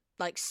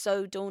like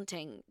so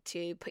daunting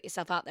to put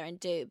yourself out there and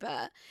do.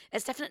 But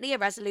it's definitely a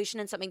resolution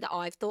and something that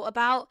I've thought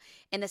about,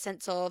 in the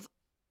sense of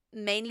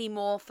mainly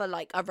more for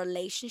like a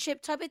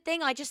relationship type of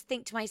thing. I just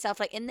think to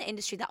myself, like in the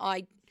industry that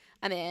I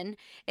am in,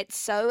 it's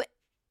so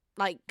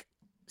like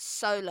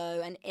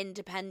solo and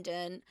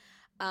independent.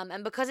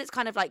 And because it's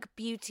kind of like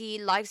beauty,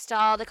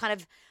 lifestyle, the kind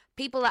of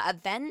people at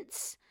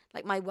events,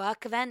 like my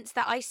work events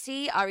that I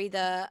see, are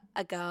either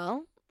a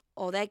girl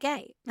or they're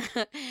gay.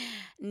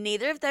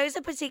 Neither of those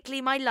are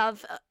particularly my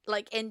love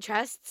like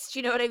interests, do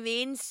you know what I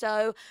mean?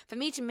 So for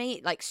me to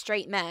meet like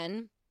straight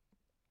men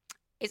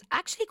is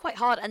actually quite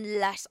hard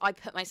unless I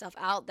put myself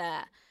out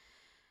there.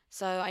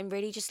 So I'm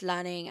really just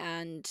learning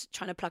and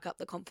trying to pluck up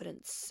the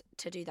confidence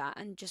to do that,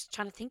 and just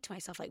trying to think to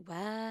myself, like,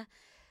 where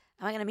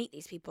am I going to meet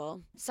these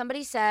people?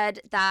 Somebody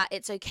said that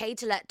it's okay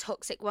to let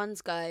toxic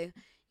ones go.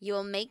 You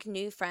will make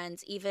new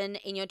friends even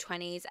in your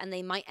 20s, and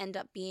they might end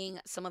up being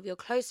some of your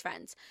close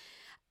friends.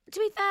 To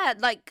be fair,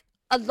 like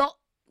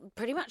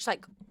pretty much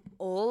like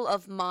all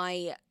of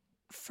my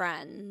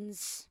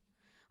friends,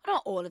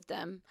 not all of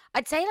them,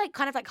 I'd say like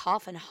kind of like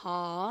half and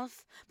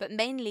half, but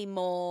mainly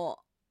more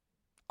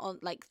on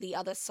like the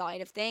other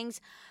side of things.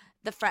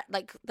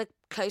 Like the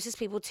closest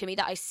people to me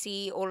that I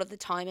see all of the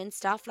time and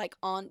stuff, like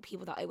aren't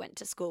people that I went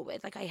to school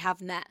with. Like I have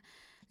met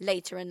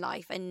later in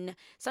life, and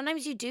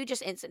sometimes you do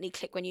just instantly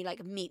click when you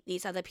like meet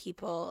these other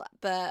people,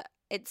 but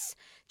it's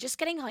just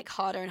getting like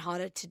harder and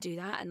harder to do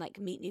that and like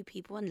meet new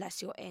people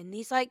unless you're in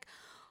these like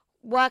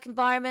work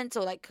environments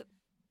or like,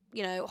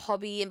 you know,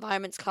 hobby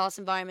environments, class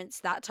environments,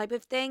 that type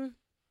of thing.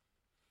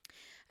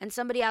 And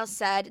somebody else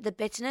said the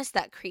bitterness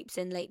that creeps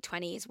in late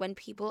 20s when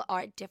people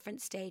are at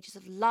different stages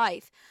of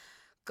life.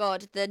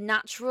 God, the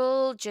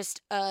natural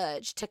just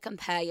urge to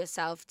compare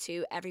yourself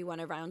to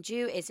everyone around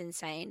you is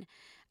insane.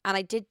 And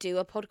I did do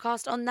a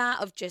podcast on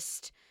that, of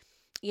just,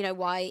 you know,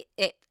 why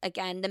it,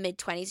 again, the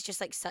mid-20s is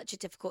just like such a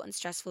difficult and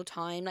stressful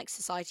time. Like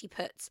society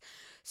puts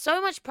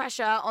so much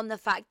pressure on the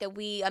fact that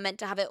we are meant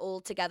to have it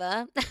all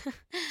together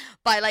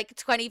by like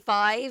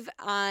 25.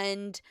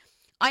 And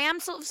I am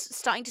sort of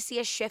starting to see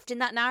a shift in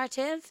that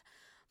narrative,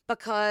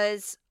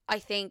 because I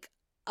think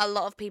a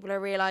lot of people are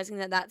realizing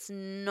that that's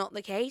not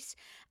the case.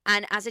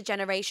 And as a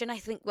generation, I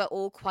think we're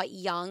all quite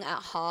young at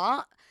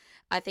heart.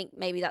 I think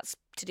maybe that's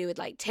to do with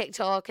like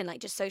TikTok and like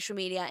just social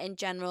media in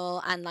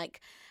general, and like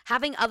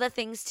having other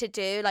things to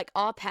do. Like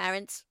our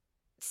parents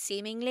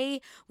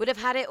seemingly would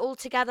have had it all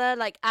together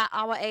like at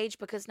our age,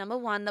 because number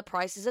one, the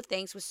prices of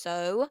things were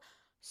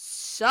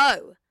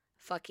so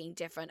fucking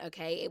different.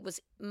 Okay, it was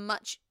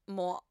much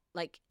more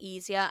like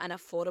easier and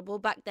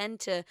affordable back then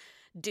to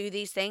do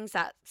these things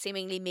that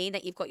seemingly mean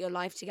that you've got your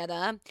life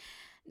together.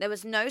 There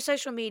was no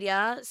social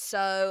media,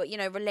 so, you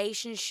know,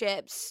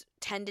 relationships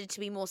tended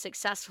to be more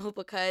successful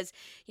because,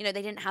 you know,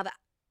 they didn't have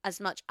as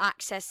much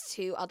access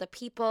to other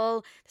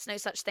people. There's no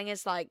such thing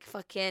as like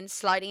fucking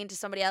sliding into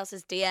somebody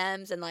else's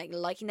DMs and like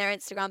liking their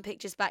Instagram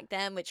pictures back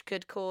then, which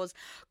could cause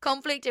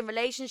conflict in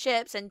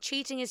relationships. And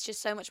cheating is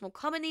just so much more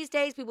common these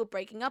days. People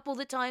breaking up all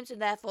the time, so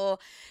therefore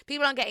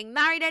people aren't getting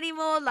married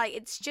anymore. Like,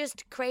 it's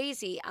just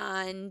crazy.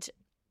 And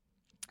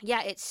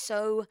yeah, it's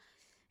so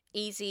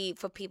easy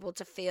for people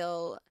to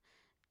feel,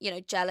 you know,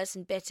 jealous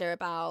and bitter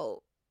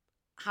about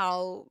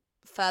how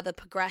further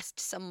progressed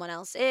someone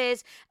else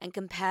is and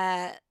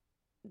compare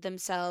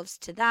themselves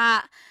to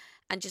that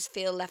and just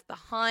feel left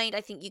behind. I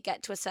think you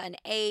get to a certain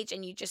age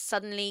and you just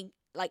suddenly,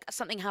 like,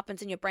 something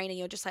happens in your brain and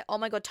you're just like, oh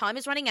my God, time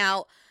is running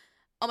out.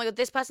 Oh my God,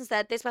 this person's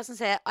there, this person's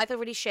here. I feel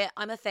really shit.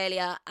 I'm a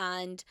failure.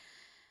 And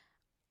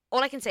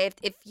all I can say,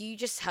 if you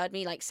just heard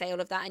me like say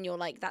all of that and you're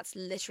like, that's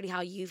literally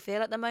how you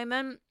feel at the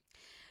moment,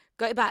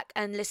 go back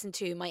and listen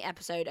to my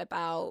episode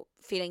about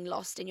feeling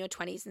lost in your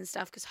 20s and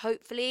stuff, because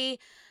hopefully,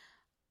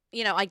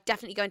 you know, I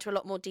definitely go into a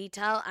lot more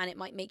detail and it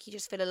might make you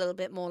just feel a little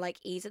bit more like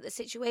ease at the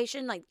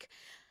situation. Like,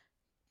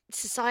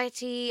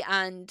 society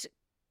and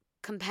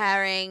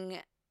comparing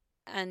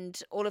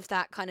and all of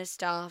that kind of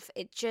stuff,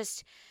 it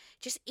just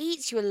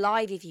eats you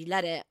alive if you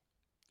let it,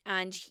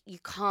 and you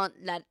can't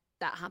let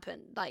that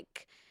happen.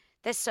 Like,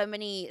 there's so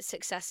many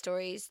success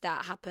stories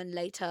that happen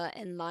later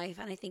in life,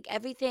 and I think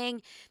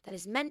everything that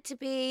is meant to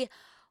be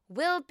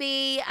will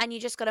be, and you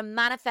just got to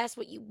manifest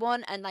what you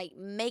want and like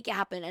make it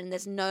happen, and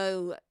there's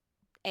no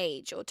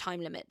age or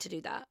time limit to do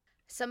that.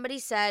 Somebody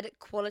said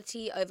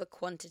quality over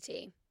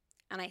quantity.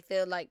 And I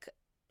feel like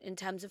in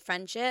terms of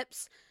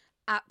friendships,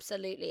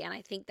 absolutely. And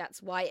I think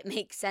that's why it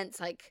makes sense.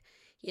 Like,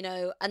 you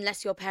know,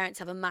 unless your parents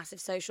have a massive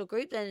social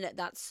group, then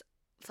that's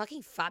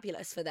fucking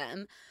fabulous for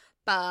them.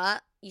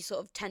 But you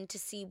sort of tend to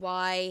see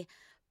why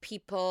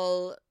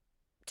people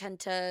tend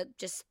to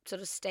just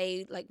sort of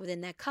stay like within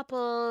their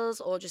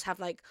couples or just have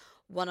like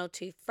one or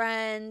two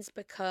friends,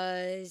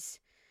 because,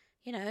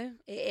 you know,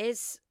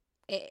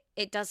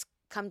 it does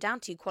come down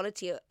to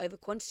quality over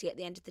quantity at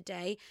the end of the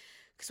day.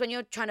 Because when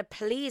you're trying to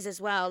please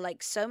as well,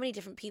 like so many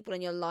different people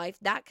in your life,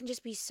 that can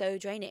just be so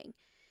draining.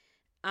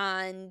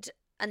 And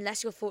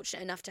unless you're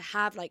fortunate enough to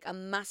have like a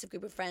massive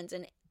group of friends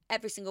and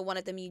every single one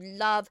of them you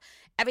love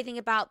everything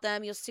about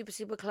them, you're super,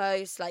 super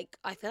close, like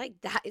I feel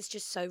like that is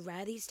just so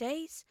rare these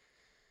days.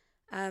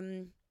 But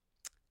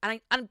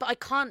I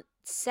can't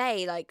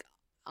say like,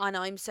 and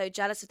I'm so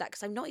jealous of that,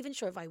 because I'm not even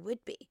sure if I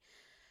would be.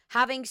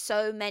 Having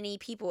so many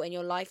people in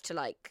your life to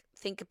like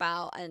think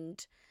about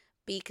and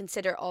be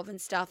considerate of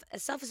and stuff,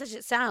 as selfish as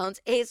it sounds,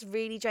 is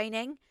really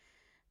draining.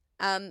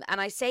 And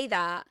I say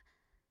that,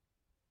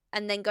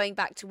 and then going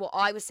back to what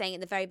I was saying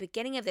at the very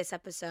beginning of this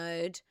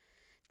episode,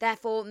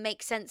 therefore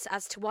makes sense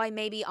as to why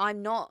maybe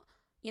I'm not,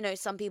 you know,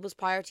 some people's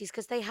priorities,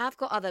 because they have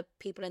got other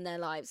people in their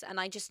lives,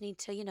 and I just need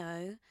to, you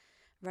know,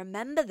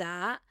 remember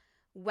that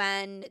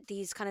when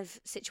these kind of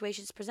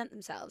situations present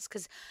themselves,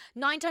 because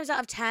 9 times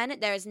out of 10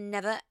 there is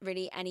never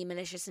really any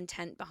malicious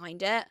intent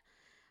behind it.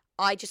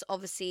 I just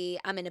obviously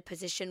am in a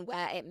position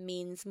where it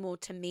means more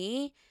to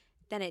me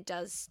than it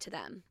does to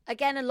them.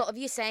 Again, a lot of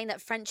you saying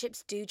that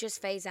friendships do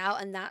just phase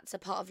out and that's a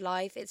part of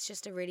life. It's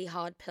just a really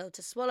hard pill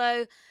to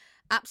swallow.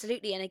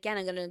 Absolutely. And again,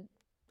 I'm going to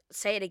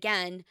say it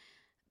again.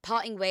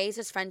 Parting ways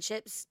as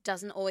friendships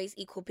doesn't always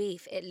equal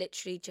beef. It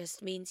literally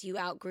just means you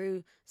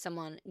outgrew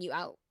someone.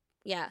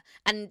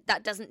 And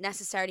that doesn't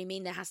necessarily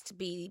mean there has to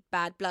be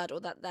bad blood, or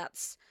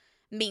that's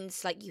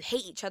means like you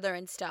hate each other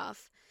and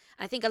stuff.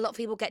 I think a lot of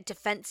people get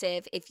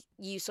defensive if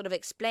you sort of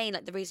explain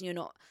like the reason you're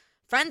not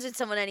friends with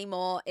someone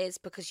anymore is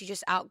because you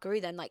just outgrew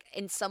them, like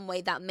in some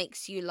way that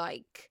makes you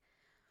like,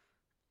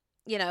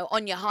 you know,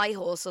 on your high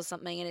horse or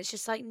something. And it's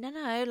just like,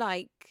 no,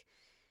 like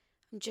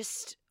I'm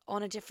just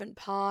on a different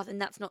path,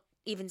 and that's not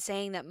even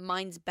saying that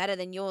mine's better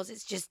than yours.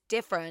 It's just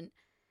different,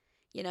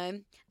 you know.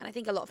 And I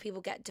think a lot of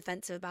people get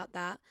defensive about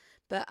that.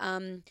 But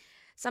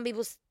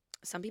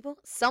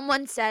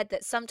someone said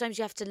that sometimes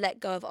you have to let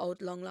go of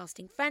old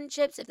long-lasting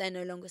friendships if they're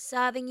no longer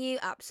serving you.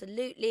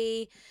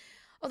 Absolutely.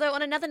 Although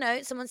on another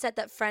note, someone said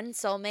that friend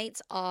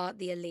soulmates are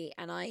the elite,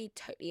 and I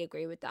totally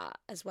agree with that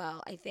as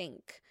well. I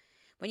think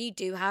when you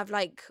do have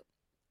like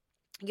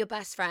your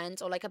best friend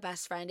or like a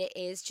best friend, it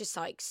is just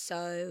like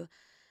so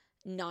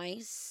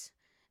nice.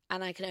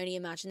 And I can only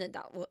imagine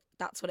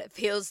that's what it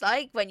feels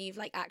like when you've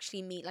like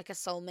actually meet like a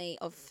soulmate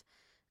of,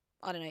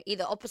 I don't know,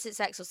 either opposite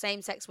sex or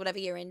same sex, whatever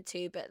you're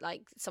into, but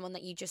like someone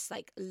that you just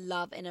like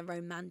love in a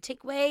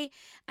romantic way,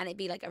 and it'd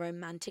be like a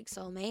romantic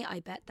soulmate. I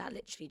bet that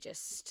literally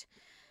just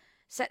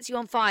sets you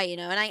on fire, you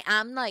know. And I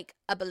am like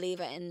a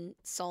believer in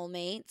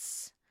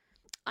soulmates.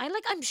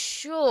 I'm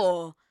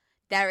sure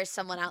there is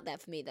someone out there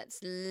for me that's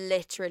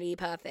literally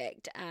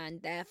perfect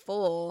and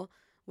therefore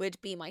would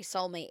be my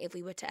soulmate if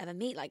we were to ever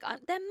meet. Like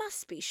there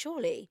must be,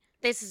 surely.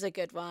 This is a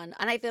good one,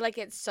 and I feel like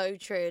it's so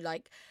true.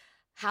 Like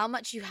how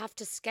much you have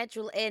to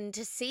schedule in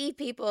to see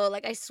people.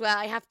 Like I swear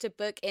I have to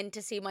book in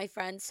to see my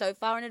friends so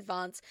far in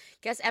advance.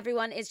 Guess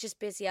everyone is just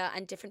busier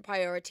and different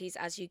priorities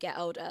as you get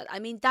older. I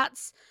mean,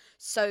 that's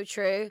so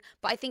true,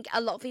 but I think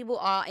a lot of people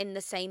are in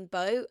the same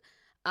boat.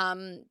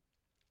 But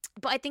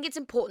I think it's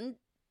important,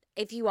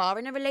 if you are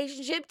in a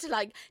relationship, to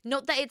like,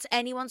 not that it's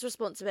anyone's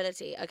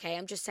responsibility, okay?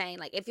 I'm just saying,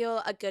 like, if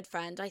you're a good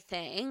friend, I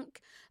think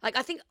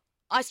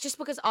it's just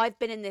because I've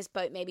been in this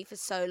boat maybe for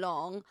so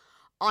long,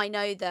 I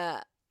know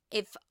that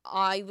if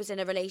I was in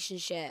a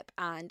relationship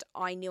and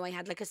I knew I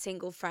had like a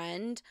single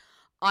friend,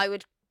 I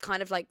would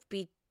kind of like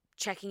be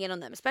checking in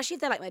on them, especially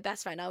if they're like my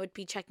best friend. I would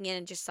be checking in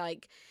and just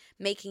like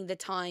making the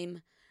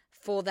time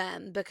for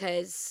them,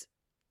 because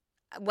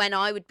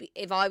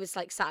if I was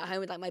like sat at home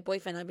with like my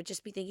boyfriend, I would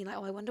just be thinking like,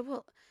 oh, I wonder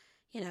what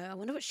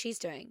she's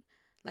doing.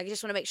 Like I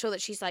just want to make sure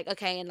that she's like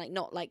okay and like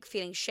not like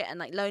feeling shit and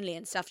like lonely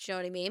and stuff. Do you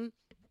know what I mean?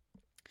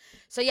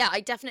 So yeah,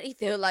 I definitely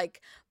feel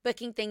like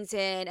booking things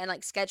in and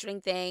like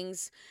scheduling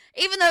things,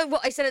 even though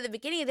what I said at the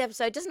beginning of the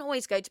episode doesn't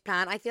always go to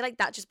plan, I feel like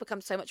that just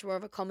becomes so much more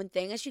of a common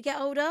thing as you get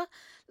older.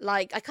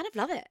 Like I kind of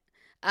love it.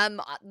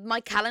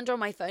 My calendar on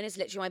my phone is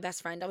literally my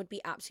best friend. I would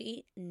be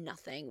absolutely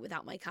nothing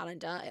without my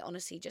calendar. It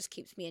honestly just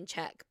keeps me in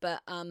check.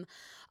 But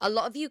a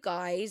lot of you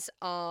guys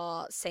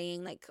are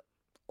saying like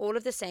all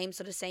of the same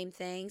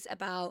things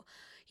about,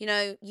 you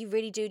know, you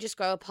really do just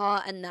grow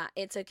apart and that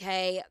it's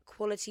okay.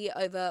 Quality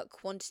over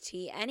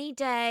quantity any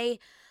day.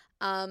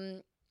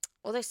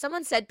 Although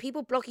someone said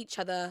people block each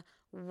other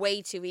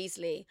way too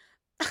easily.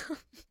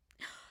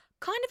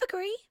 Kind of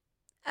agree.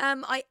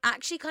 I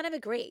actually kind of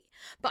agree.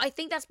 But I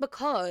think that's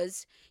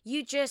because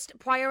you just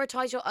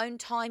prioritize your own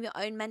time, your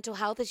own mental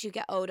health as you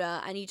get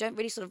older, and you don't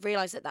really sort of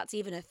realize that that's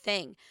even a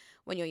thing.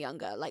 when you're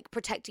younger, like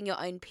protecting your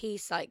own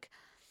peace. Like,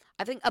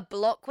 I think a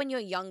block when you're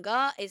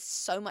younger is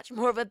so much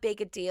more of a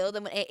bigger deal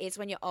than it is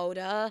when you're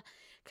older.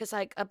 Because,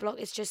 like, a block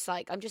is just,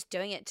 like, I'm just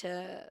doing it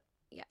to,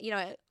 you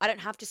know, I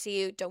don't have to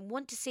see you, don't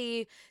want to see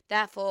you,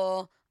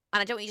 therefore,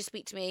 and I don't want you to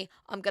speak to me,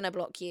 I'm going to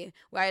block you.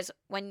 Whereas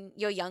when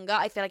you're younger,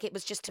 I feel like it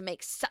was just to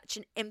make such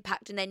an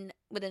impact, and then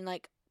within,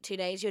 like, 2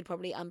 days, you would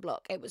probably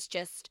unblock. It was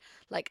just,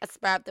 like, a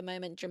spur of the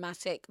moment,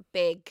 dramatic,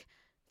 big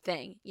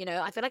thing, you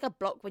know? I feel like a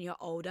block when you're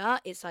older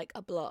is, like,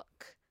 a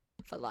block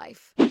for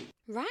life.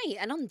 Right,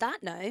 and on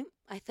that note,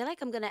 I feel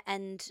like I'm going to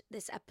end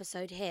this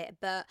episode here,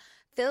 but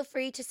feel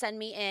free to send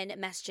me in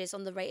messages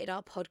on the Rated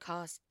R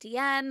Podcast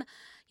DM,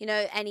 you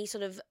know, any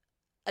sort of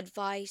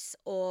advice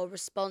or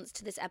response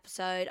to this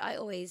episode. I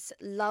always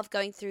love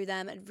going through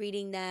them and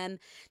reading them,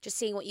 just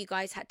seeing what you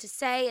guys had to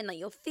say and like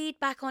your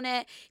feedback on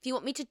it. If you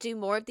want me to do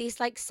more of these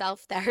like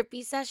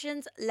self-therapy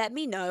sessions, let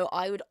me know.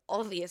 I would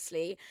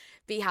obviously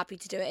be happy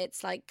to do it.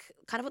 It's like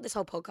kind of what this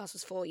whole podcast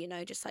was for, you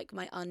know, just like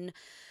my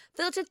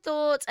unfiltered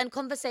thoughts and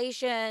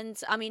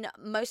conversations. I mean,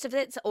 most of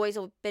it's always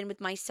been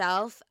with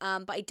myself,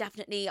 but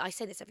I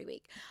say this every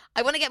week,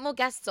 I want to get more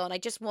guests on. I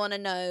just want to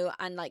know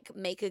and like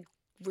make a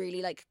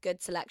really like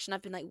good selection.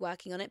 I've been like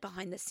working on it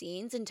behind the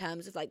scenes in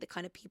terms of like the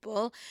kind of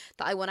people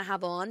that I want to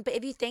have on. But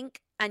if you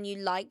think and you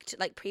liked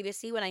like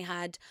previously when I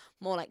had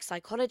more like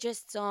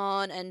psychologists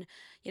on and,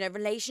 you know,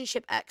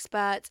 relationship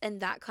experts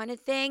and that kind of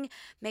thing,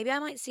 maybe I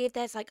might see if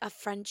there's like a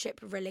friendship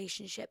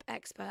relationship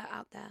expert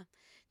out there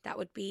that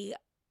would be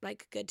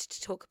like good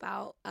to talk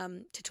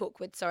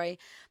with,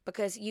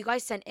 because you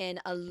guys sent in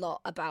a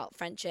lot about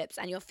friendships,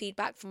 and your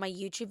feedback from my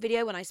YouTube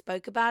video when I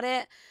spoke about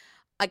it,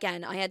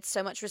 again, I had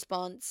so much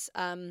response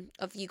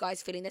of you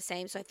guys feeling the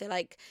same. So I feel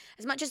like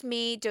as much as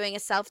me doing a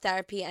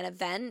self-therapy and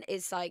event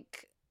is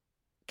like,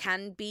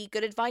 can be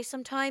good advice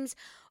sometimes,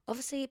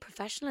 obviously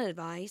professional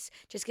advice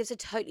just gives a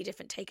totally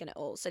different take on it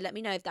all. So let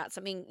me know if that's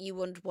something you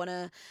would want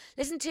to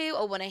listen to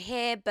or want to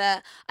hear.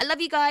 But I love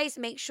you guys.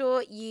 Make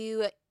sure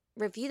you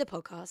review the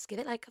podcast. Give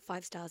it like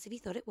 5 stars if you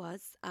thought it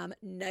was.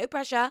 No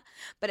pressure,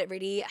 but it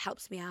really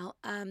helps me out.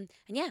 And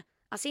yeah,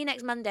 I'll see you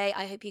next Monday.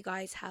 I hope you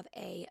guys have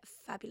a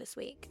fabulous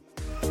week.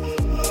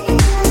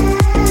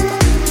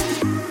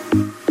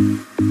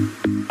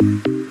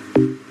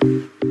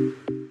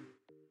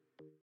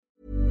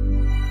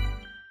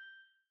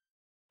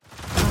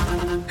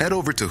 Head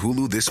over to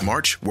Hulu this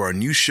March, where our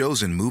new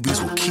shows and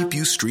movies will keep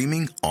you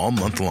streaming all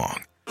month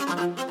long.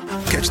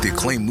 Catch the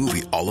acclaimed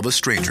movie All of Us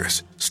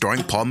Strangers,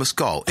 starring Paul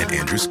Mescal and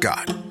Andrew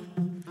Scott.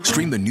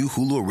 Stream the new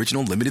Hulu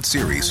original limited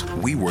series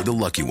We Were the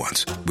Lucky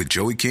Ones with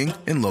Joey King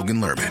and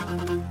Logan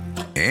Lerman.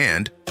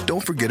 And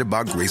don't forget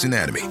about Grey's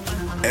Anatomy.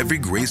 Every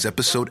Grey's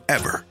episode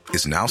ever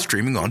is now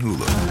streaming on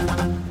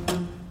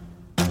Hulu.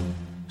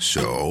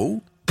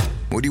 So,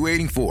 what are you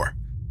waiting for?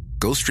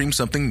 Go stream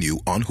something new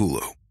on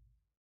Hulu.